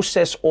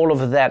process all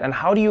of that, and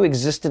how do you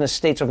exist in a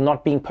state of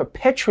not being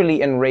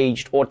perpetually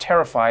enraged or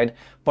terrified,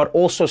 but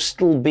also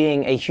still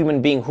being a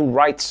human being who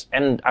writes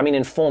and,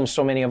 informs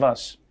so many of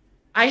us?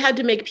 I had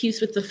to make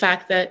peace with the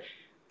fact that,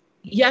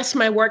 yes,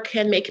 my work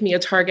can make me a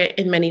target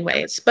in many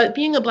ways, but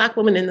being a Black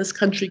woman in this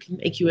country can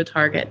make you a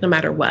target no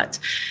matter what.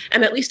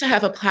 And at least I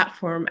have a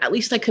platform, at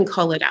least I can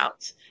call it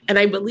out. And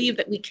I believe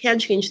that we can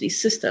change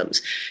these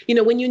systems.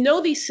 When you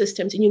know these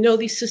systems and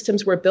these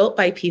systems were built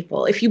by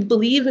people, if you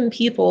believe in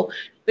people,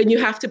 then you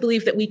have to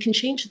believe that we can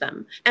change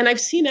them. And I've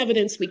seen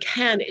evidence we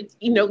can.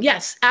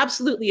 Yes,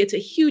 absolutely, it's a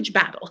huge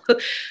battle.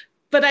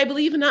 But I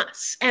believe in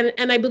us. And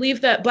I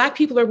believe that Black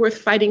people are worth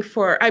fighting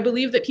for. I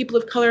believe that people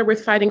of color are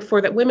worth fighting for,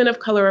 that women of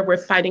color are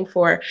worth fighting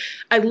for.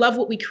 I love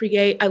what we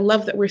create. I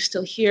love that we're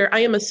still here.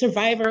 I am a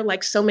survivor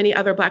like so many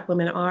other Black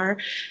women are.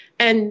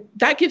 And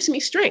that gives me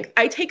strength.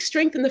 I take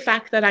strength in the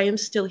fact that I am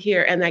still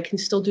here and I can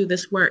still do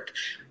this work.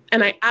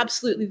 And I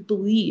absolutely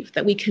believe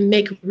that we can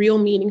make real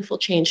meaningful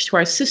change to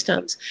our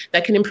systems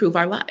that can improve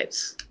our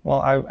lives.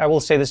 Well, I will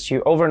say this to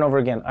you over and over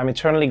again. I'm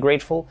eternally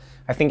grateful.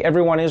 I think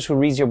everyone is who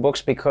reads your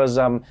books because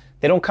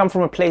they don't come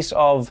from a place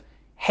of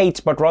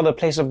hate, but rather a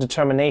place of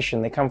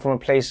determination. They come from a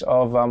place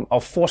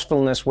of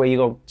forcefulness where you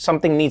go,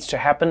 something needs to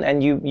happen,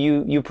 and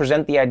you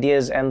present the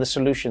ideas and the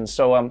solutions.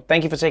 So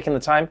thank you for taking the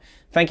time.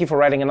 Thank you for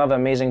writing another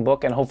amazing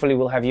book, and hopefully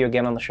we'll have you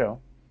again on the show.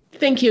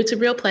 Thank you. It's a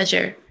real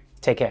pleasure.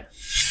 Take care.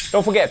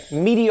 Don't forget,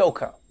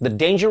 Mediocre, The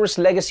Dangerous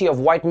Legacy of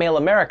White Male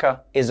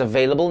America is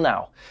available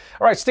now.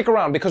 All right, stick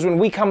around because when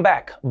we come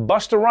back,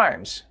 Busta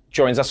Rhymes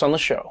joins us on the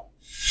show.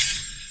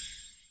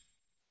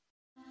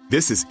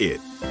 This is it.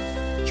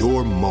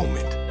 Your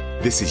moment.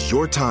 This is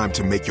your time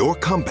to make your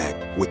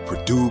comeback with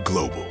Purdue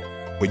Global.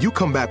 When you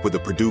come back with a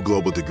Purdue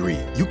Global degree,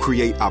 you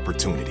create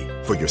opportunity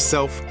for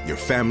yourself, your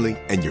family,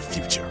 and your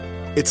future.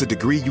 It's a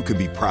degree you can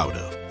be proud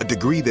of, a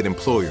degree that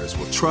employers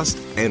will trust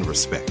and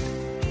respect.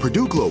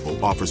 Purdue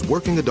Global offers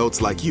working adults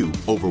like you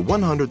over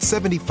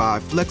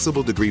 175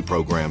 flexible degree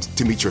programs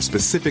to meet your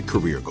specific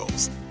career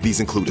goals. These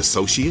include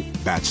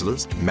associate,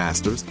 bachelor's,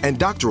 master's, and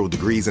doctoral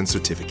degrees and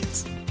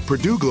certificates.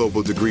 Purdue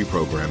Global degree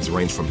programs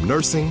range from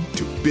nursing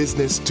to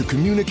business to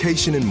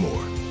communication and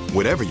more.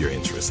 Whatever your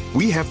interest,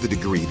 we have the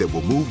degree that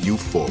will move you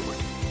forward.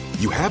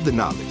 You have the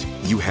knowledge,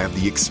 you have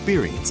the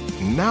experience.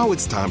 Now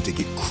it's time to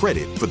get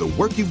credit for the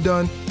work you've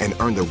done and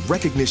earn the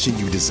recognition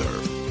you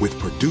deserve with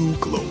Purdue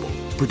Global,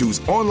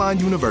 Purdue's online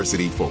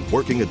university for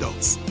working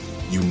adults.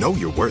 You know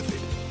you're worth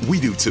it. We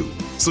do too.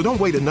 So don't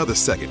wait another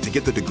second to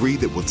get the degree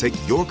that will take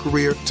your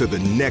career to the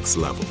next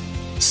level.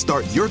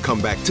 Start your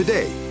comeback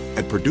today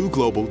at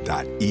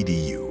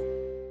purdueglobal.edu.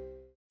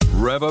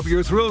 Rev up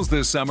your thrills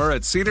this summer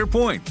at Cedar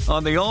Point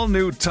on the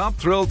all-new Top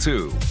Thrill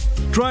 2.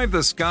 Drive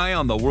the sky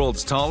on the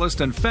world's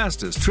tallest and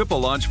fastest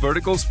triple-launch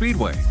vertical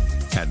speedway.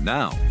 And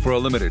now, for a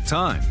limited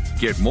time,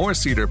 get more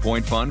Cedar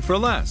Point fun for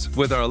less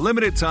with our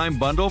limited-time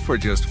bundle for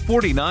just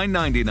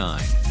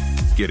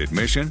 $49.99. Get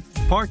admission,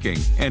 parking,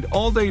 and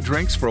all-day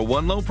drinks for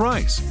one low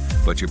price.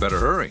 But you better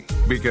hurry,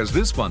 because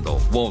this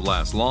bundle won't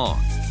last long.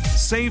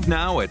 Save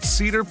now at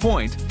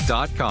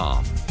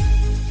cedarpoint.com.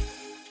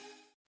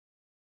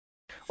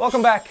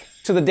 Welcome back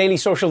to the Daily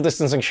Social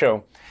Distancing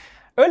Show.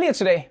 Earlier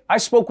today, I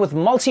spoke with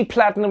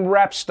multi-platinum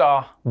rap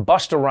star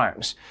Busta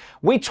Rhymes.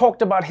 We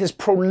talked about his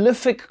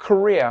prolific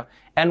career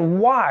and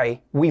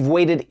why we've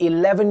waited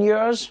 11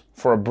 years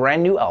for a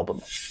brand new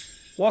album.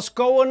 What's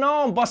going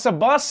on, Busta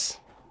Bus?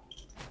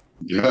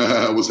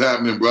 Yeah, what's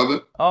happening,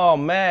 brother? Oh,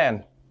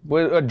 man.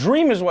 A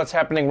dream is what's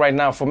happening right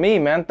now for me,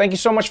 man. Thank you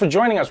so much for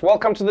joining us.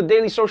 Welcome to the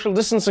Daily Social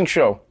Distancing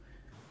Show.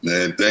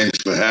 Man,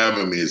 thanks for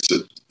having me.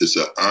 It's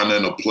an honor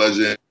and a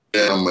pleasure.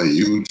 I'm a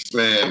huge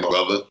fan,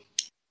 brother.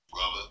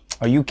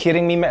 Are you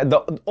kidding me, man?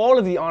 All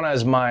of the honor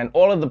is mine.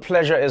 All of the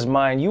pleasure is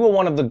mine. You are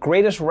one of the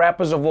greatest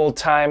rappers of all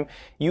time.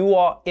 You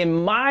are, in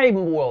my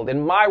world,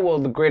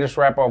 the greatest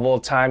rapper of all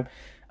time.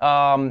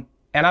 And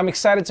I'm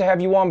excited to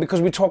have you on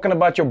because we're talking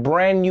about your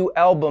brand new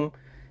album.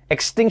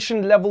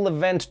 Extinction Level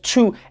Event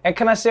 2. And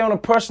can I say on a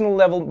personal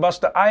level,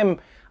 Busta,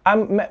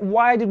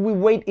 why did we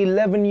wait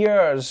 11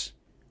 years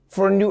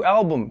for a new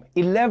album?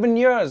 11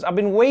 years. I've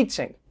been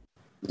waiting.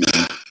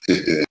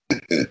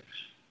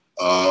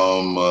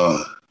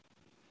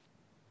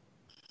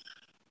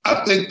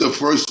 I think the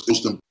first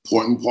most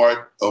important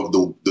part of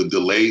the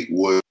delay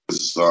was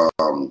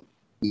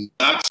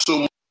not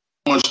so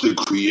much the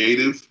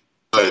creative,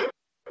 but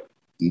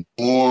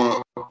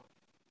more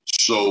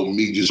so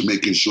me just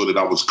making sure that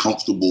I was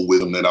comfortable with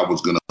them, that I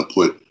was going to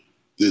put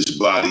this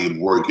body of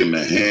work in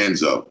the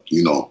hands of,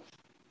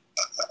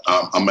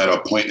 I'm at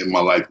a point in my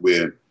life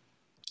where,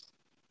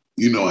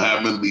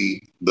 having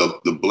the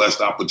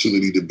blessed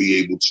opportunity to be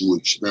able to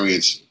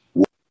experience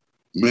what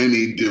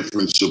many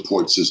different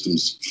support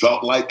systems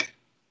felt like.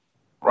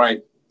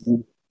 Right.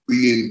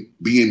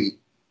 Being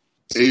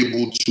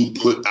able to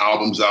put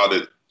albums out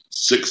at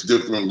 6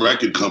 different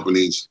record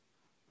companies,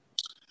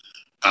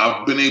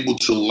 I've been able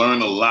to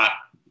learn a lot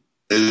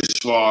as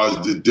far as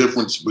the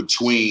difference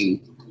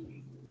between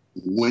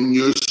when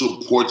your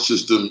support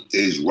system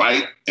is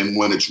right and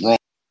when it's wrong.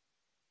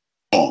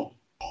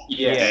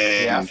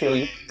 Yeah, I feel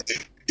you.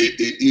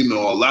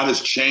 A lot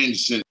has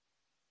changed since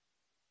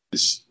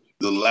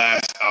the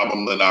last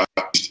album that I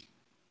released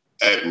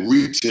at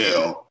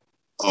retail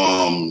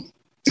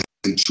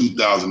in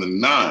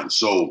 2009.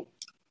 So,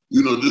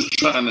 just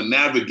trying to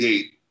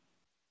navigate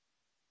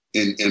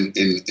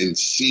and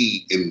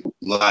see, and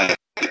like,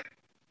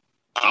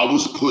 I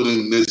was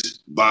putting this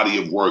body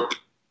of work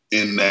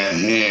in the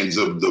hands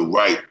of the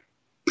right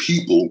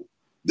people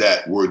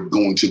that were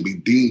going to be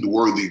deemed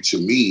worthy to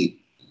me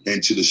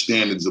and to the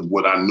standards of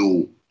what I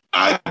knew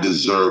I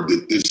deserved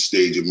at this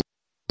stage of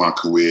my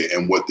career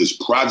and what this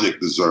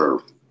project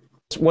deserved.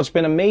 What's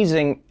been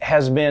amazing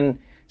has been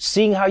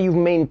seeing how you've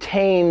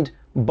maintained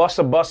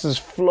Busta Bust's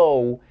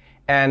flow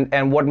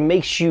and what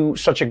makes you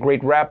such a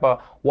great rapper,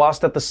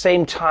 whilst at the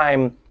same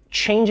time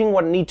changing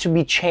what needs to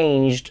be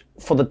changed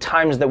for the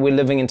times that we're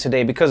living in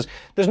today. Because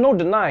there's no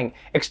denying,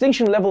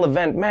 Extinction Level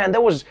Event, man, there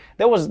was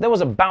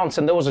a bounce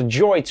and there was a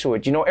joy to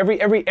it.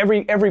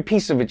 Every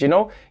piece of it.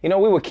 We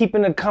were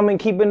keeping it coming,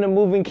 keeping it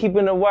moving,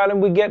 keeping it wild,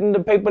 and we getting the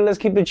paper. Let's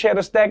keep the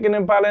cheddar stacking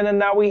and piling, and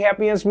now we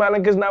happy and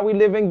smiling because now we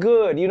living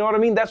good. You know what I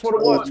mean? That's what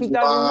it was.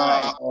 2009.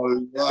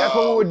 Wow. That's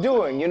what we were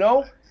doing.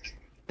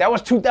 That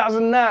was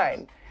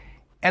 2009.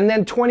 And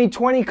then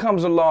 2020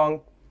 comes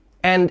along,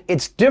 and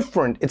it's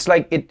different. It's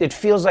like, it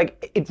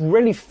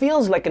really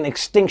feels like an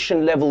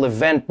Extinction Level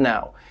event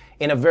now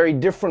in a very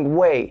different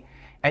way.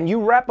 And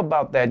you rap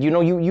about that.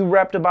 You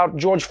rapped about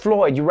George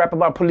Floyd. You rap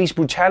about police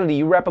brutality.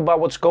 You rap about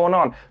what's going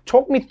on.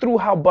 Talk me through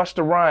how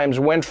Busta Rhymes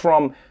went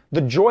from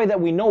the joy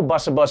that we know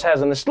Busta Bust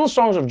has, and there's still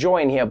songs of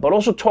joy in here, but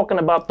also talking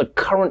about the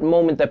current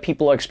moment that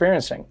people are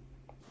experiencing.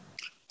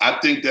 I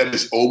think that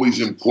it's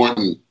always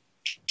important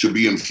to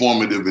be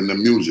informative in the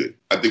music.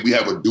 I think we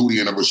have a duty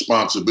and a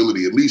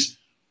responsibility, at least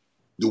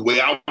the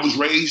way I was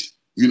raised.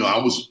 I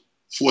was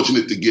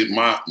fortunate to get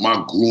my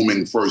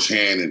grooming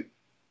firsthand and,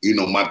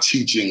 my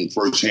teaching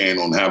firsthand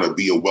on how to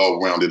be a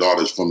well-rounded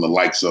artist from the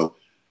likes of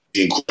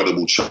the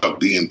incredible Chuck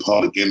D and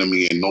Public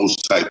Enemy and those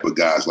type of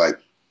guys. Like,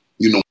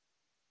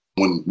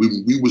 when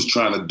we was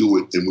trying to do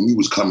it and when we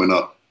was coming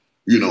up,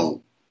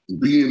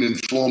 being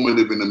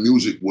informative in the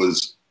music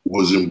was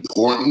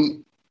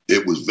important.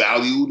 It was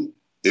valued.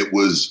 It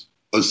was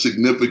a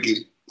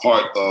significant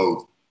part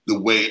of the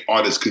way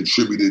artists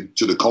contributed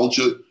to the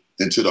culture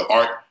and to the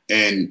art.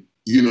 And,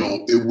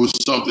 it was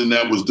something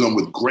that was done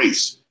with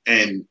grace.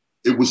 And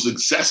it was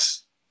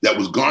success that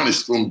was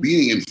garnished from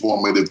being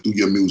informative through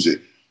your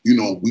music.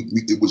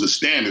 It was a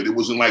standard. It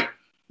wasn't like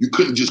you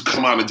couldn't just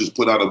come out and just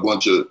put out a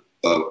bunch of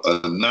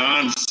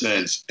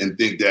nonsense and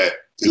think that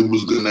it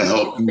was going to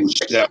help you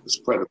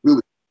establish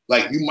credibility.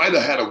 Like, you might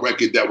have had a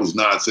record that was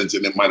nonsense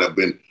and it might have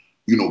been,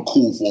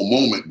 cool for a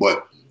moment,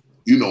 but,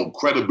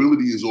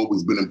 credibility has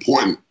always been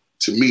important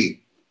to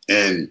me.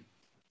 And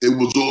it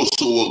was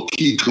also a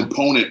key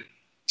component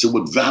to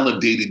what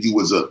validated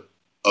you as a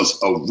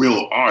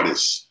real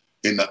artist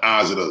in the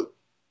eyes of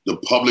the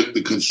public,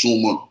 the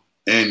consumer,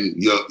 and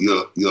your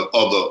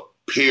other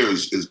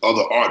peers as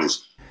other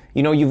artists.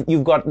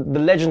 You've got the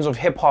legends of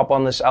hip hop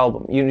on this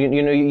album.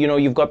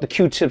 You've got the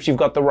Q-Tips, you've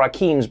got the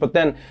Rakeems, but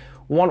then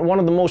one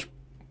of the most,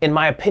 in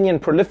my opinion,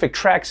 prolific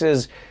tracks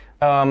is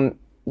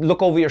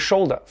Look Over Your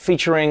Shoulder,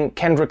 featuring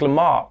Kendrick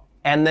Lamar.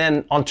 And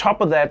then on top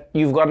of that,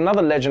 you've got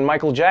another legend,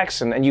 Michael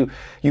Jackson, and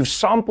you've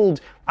sampled.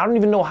 I don't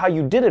even know how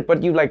you did it,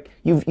 but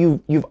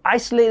you've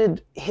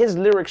isolated his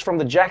lyrics from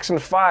the Jackson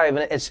 5,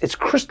 and it's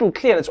crystal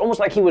clear. It's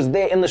almost like he was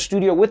there in the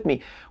studio with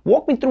me.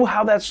 Walk me through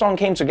how that song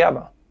came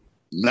together.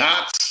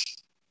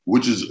 Knots,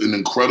 which is an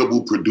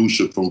incredible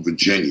producer from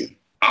Virginia.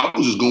 I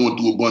was just going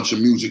through a bunch of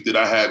music that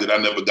I had that I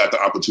never got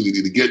the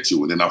opportunity to get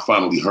to, and then I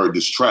finally heard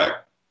this track.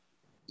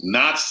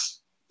 Knots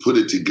put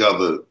it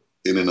together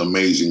in an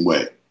amazing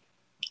way.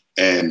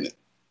 And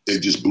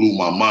it just blew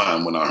my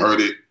mind when I heard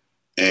it.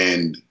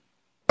 And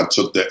I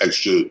took the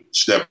extra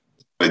step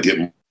to get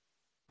my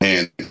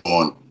hands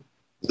on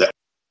the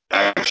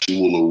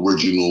actual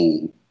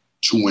original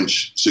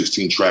 2-inch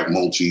 16-track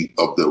multi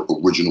of the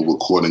original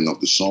recording of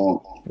the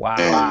song. Wow.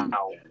 And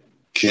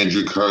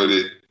Kendrick heard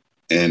it,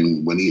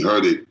 and when he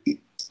heard it,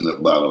 in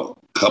about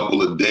a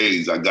couple of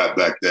days, I got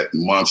back that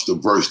monster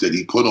verse that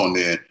he put on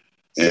there,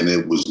 and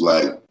it was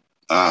like,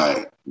 all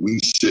right, we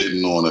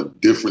sitting on a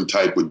different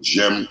type of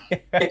gem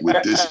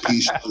with this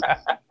piece.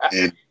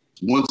 And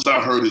once I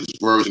heard his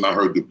verse and I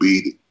heard the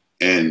beat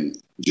and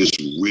just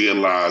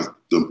realized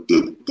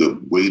the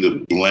way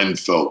the blend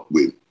felt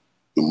with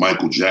the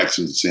Michael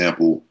Jackson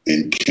sample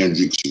and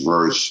Kendrick's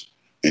verse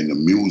and the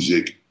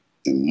music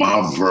and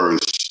my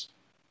verse,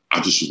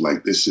 I just was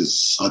like, this is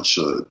such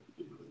a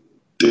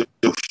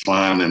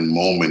defining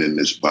moment in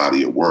this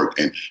body of work.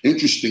 And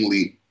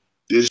interestingly,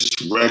 this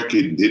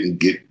record didn't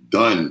get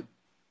done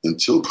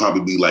until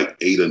probably like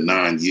 8 or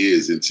 9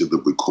 years into the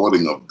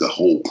recording of the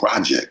whole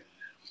project.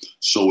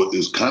 So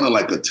it's kind of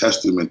like a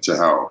testament to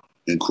how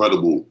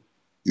incredible,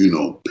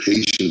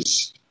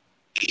 patience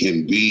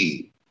can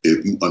be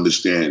if you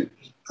understand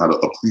how to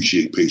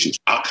appreciate patience.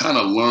 I kind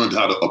of learned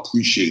how to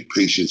appreciate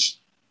patience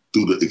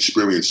through the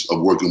experience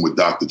of working with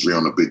Dr. Dre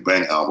on the Big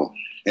Bang album.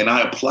 And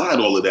I applied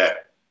all of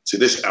that to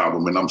this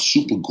album. And I'm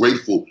super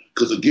grateful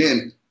because,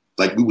 again,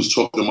 like we was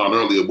talking about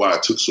earlier, why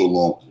it took so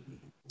long.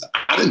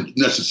 I didn't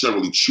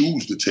necessarily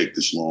choose to take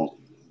this long,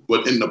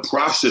 but in the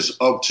process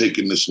of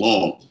taking this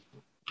long,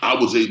 I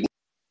was able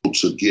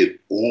to get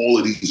all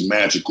of these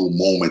magical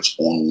moments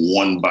on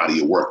one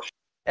body of work.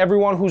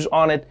 Everyone who's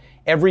on it,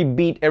 every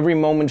beat, every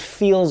moment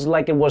feels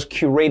like it was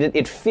curated.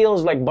 It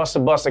feels like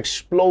Busta Bus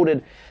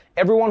exploded.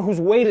 Everyone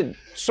who's waited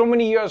so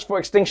many years for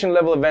Extinction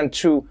Level Event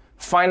 2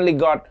 finally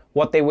got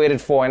what they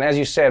waited for. And as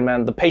you said,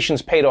 man, the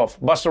patience paid off.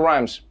 Busta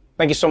Rhymes,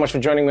 thank you so much for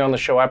joining me on the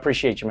show. I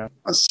appreciate you, man.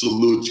 I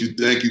salute you.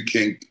 Thank you,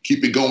 King.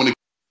 Keep it going and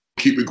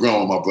keep it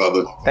growing, my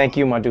brother. Thank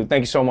you, my dude.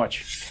 Thank you so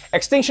much.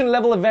 Extinction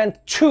Level Event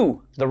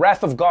 2, The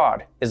Wrath of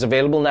God, is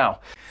available now.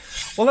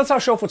 Well, that's our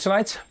show for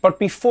tonight. But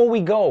before we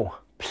go,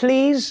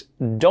 please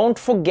don't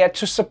forget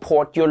to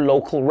support your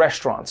local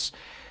restaurants.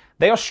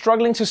 They are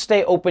struggling to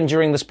stay open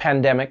during this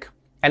pandemic.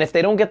 And if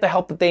they don't get the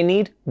help that they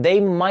need, they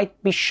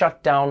might be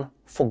shut down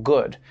for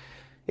good.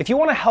 If you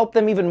want to help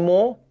them even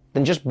more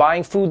than just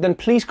buying food, then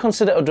please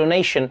consider a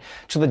donation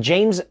to the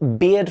James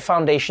Beard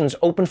Foundation's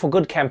Open for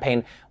Good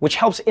campaign, which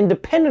helps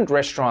independent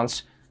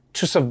restaurants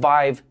to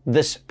survive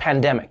this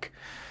pandemic.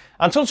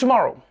 Until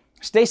tomorrow,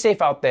 stay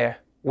safe out there,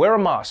 wear a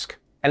mask,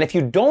 and if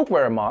you don't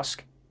wear a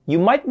mask, you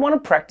might want to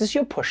practice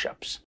your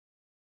push-ups.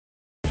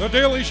 The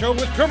Daily Show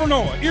with Trevor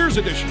Noah, Ears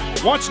Edition.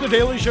 Watch The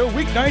Daily Show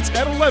weeknights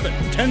at 11,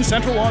 10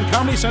 Central on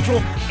Comedy Central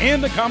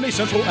and the Comedy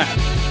Central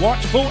app.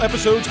 Watch full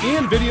episodes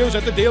and videos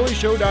at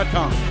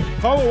thedailyshow.com.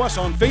 Follow us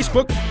on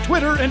Facebook,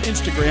 Twitter, and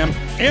Instagram,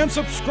 and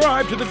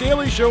subscribe to The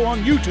Daily Show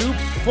on YouTube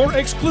for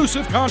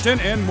exclusive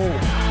content and more.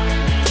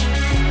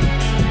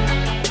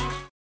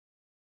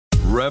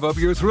 Rev up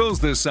your thrills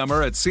this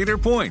summer at Cedar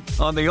Point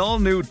on the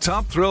all-new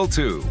Top Thrill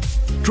 2.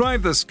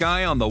 Drive the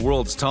sky on the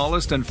world's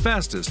tallest and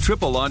fastest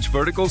triple-launch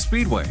vertical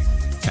speedway.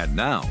 And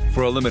now,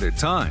 for a limited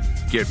time,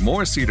 get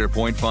more Cedar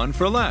Point fun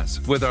for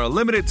less with our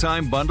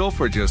limited-time bundle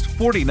for just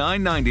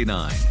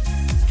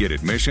 $49.99. Get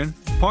admission,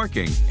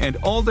 parking, and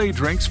all-day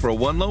drinks for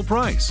one low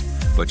price.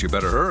 But you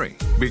better hurry,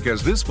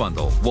 because this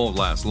bundle won't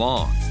last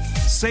long.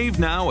 Save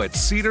now at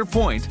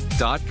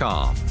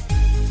cedarpoint.com.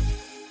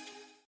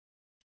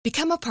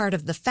 Become a part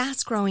of the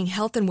fast-growing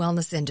health and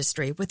wellness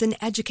industry with an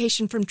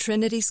education from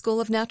Trinity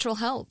School of Natural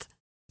Health.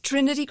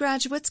 Trinity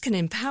graduates can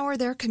empower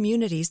their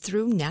communities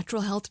through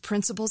natural health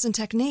principles and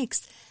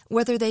techniques,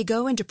 whether they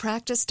go into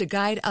practice to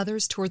guide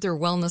others toward their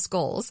wellness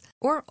goals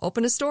or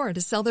open a store to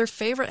sell their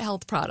favorite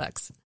health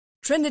products.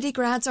 Trinity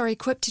grads are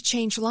equipped to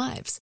change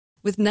lives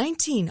with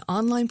 19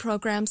 online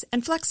programs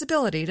and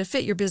flexibility to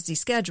fit your busy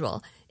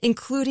schedule,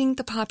 including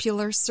the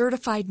popular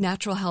Certified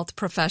Natural Health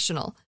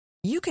Professional.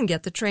 You can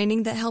get the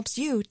training that helps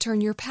you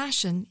turn your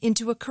passion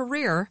into a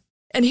career.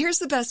 And here's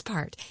the best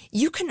part.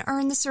 You can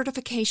earn the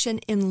certification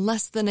in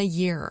less than a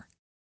year.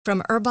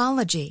 From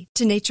herbology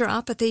to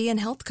naturopathy and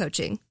health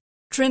coaching,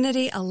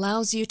 Trinity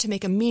allows you to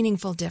make a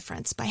meaningful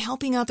difference by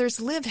helping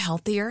others live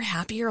healthier,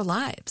 happier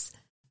lives.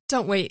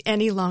 Don't wait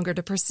any longer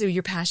to pursue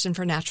your passion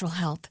for natural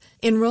health.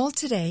 Enroll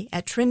today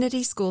at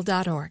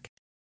trinityschool.org.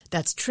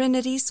 That's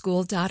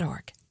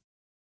trinityschool.org.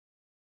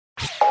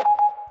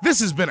 This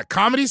has been a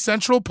Comedy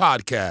Central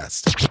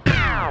podcast.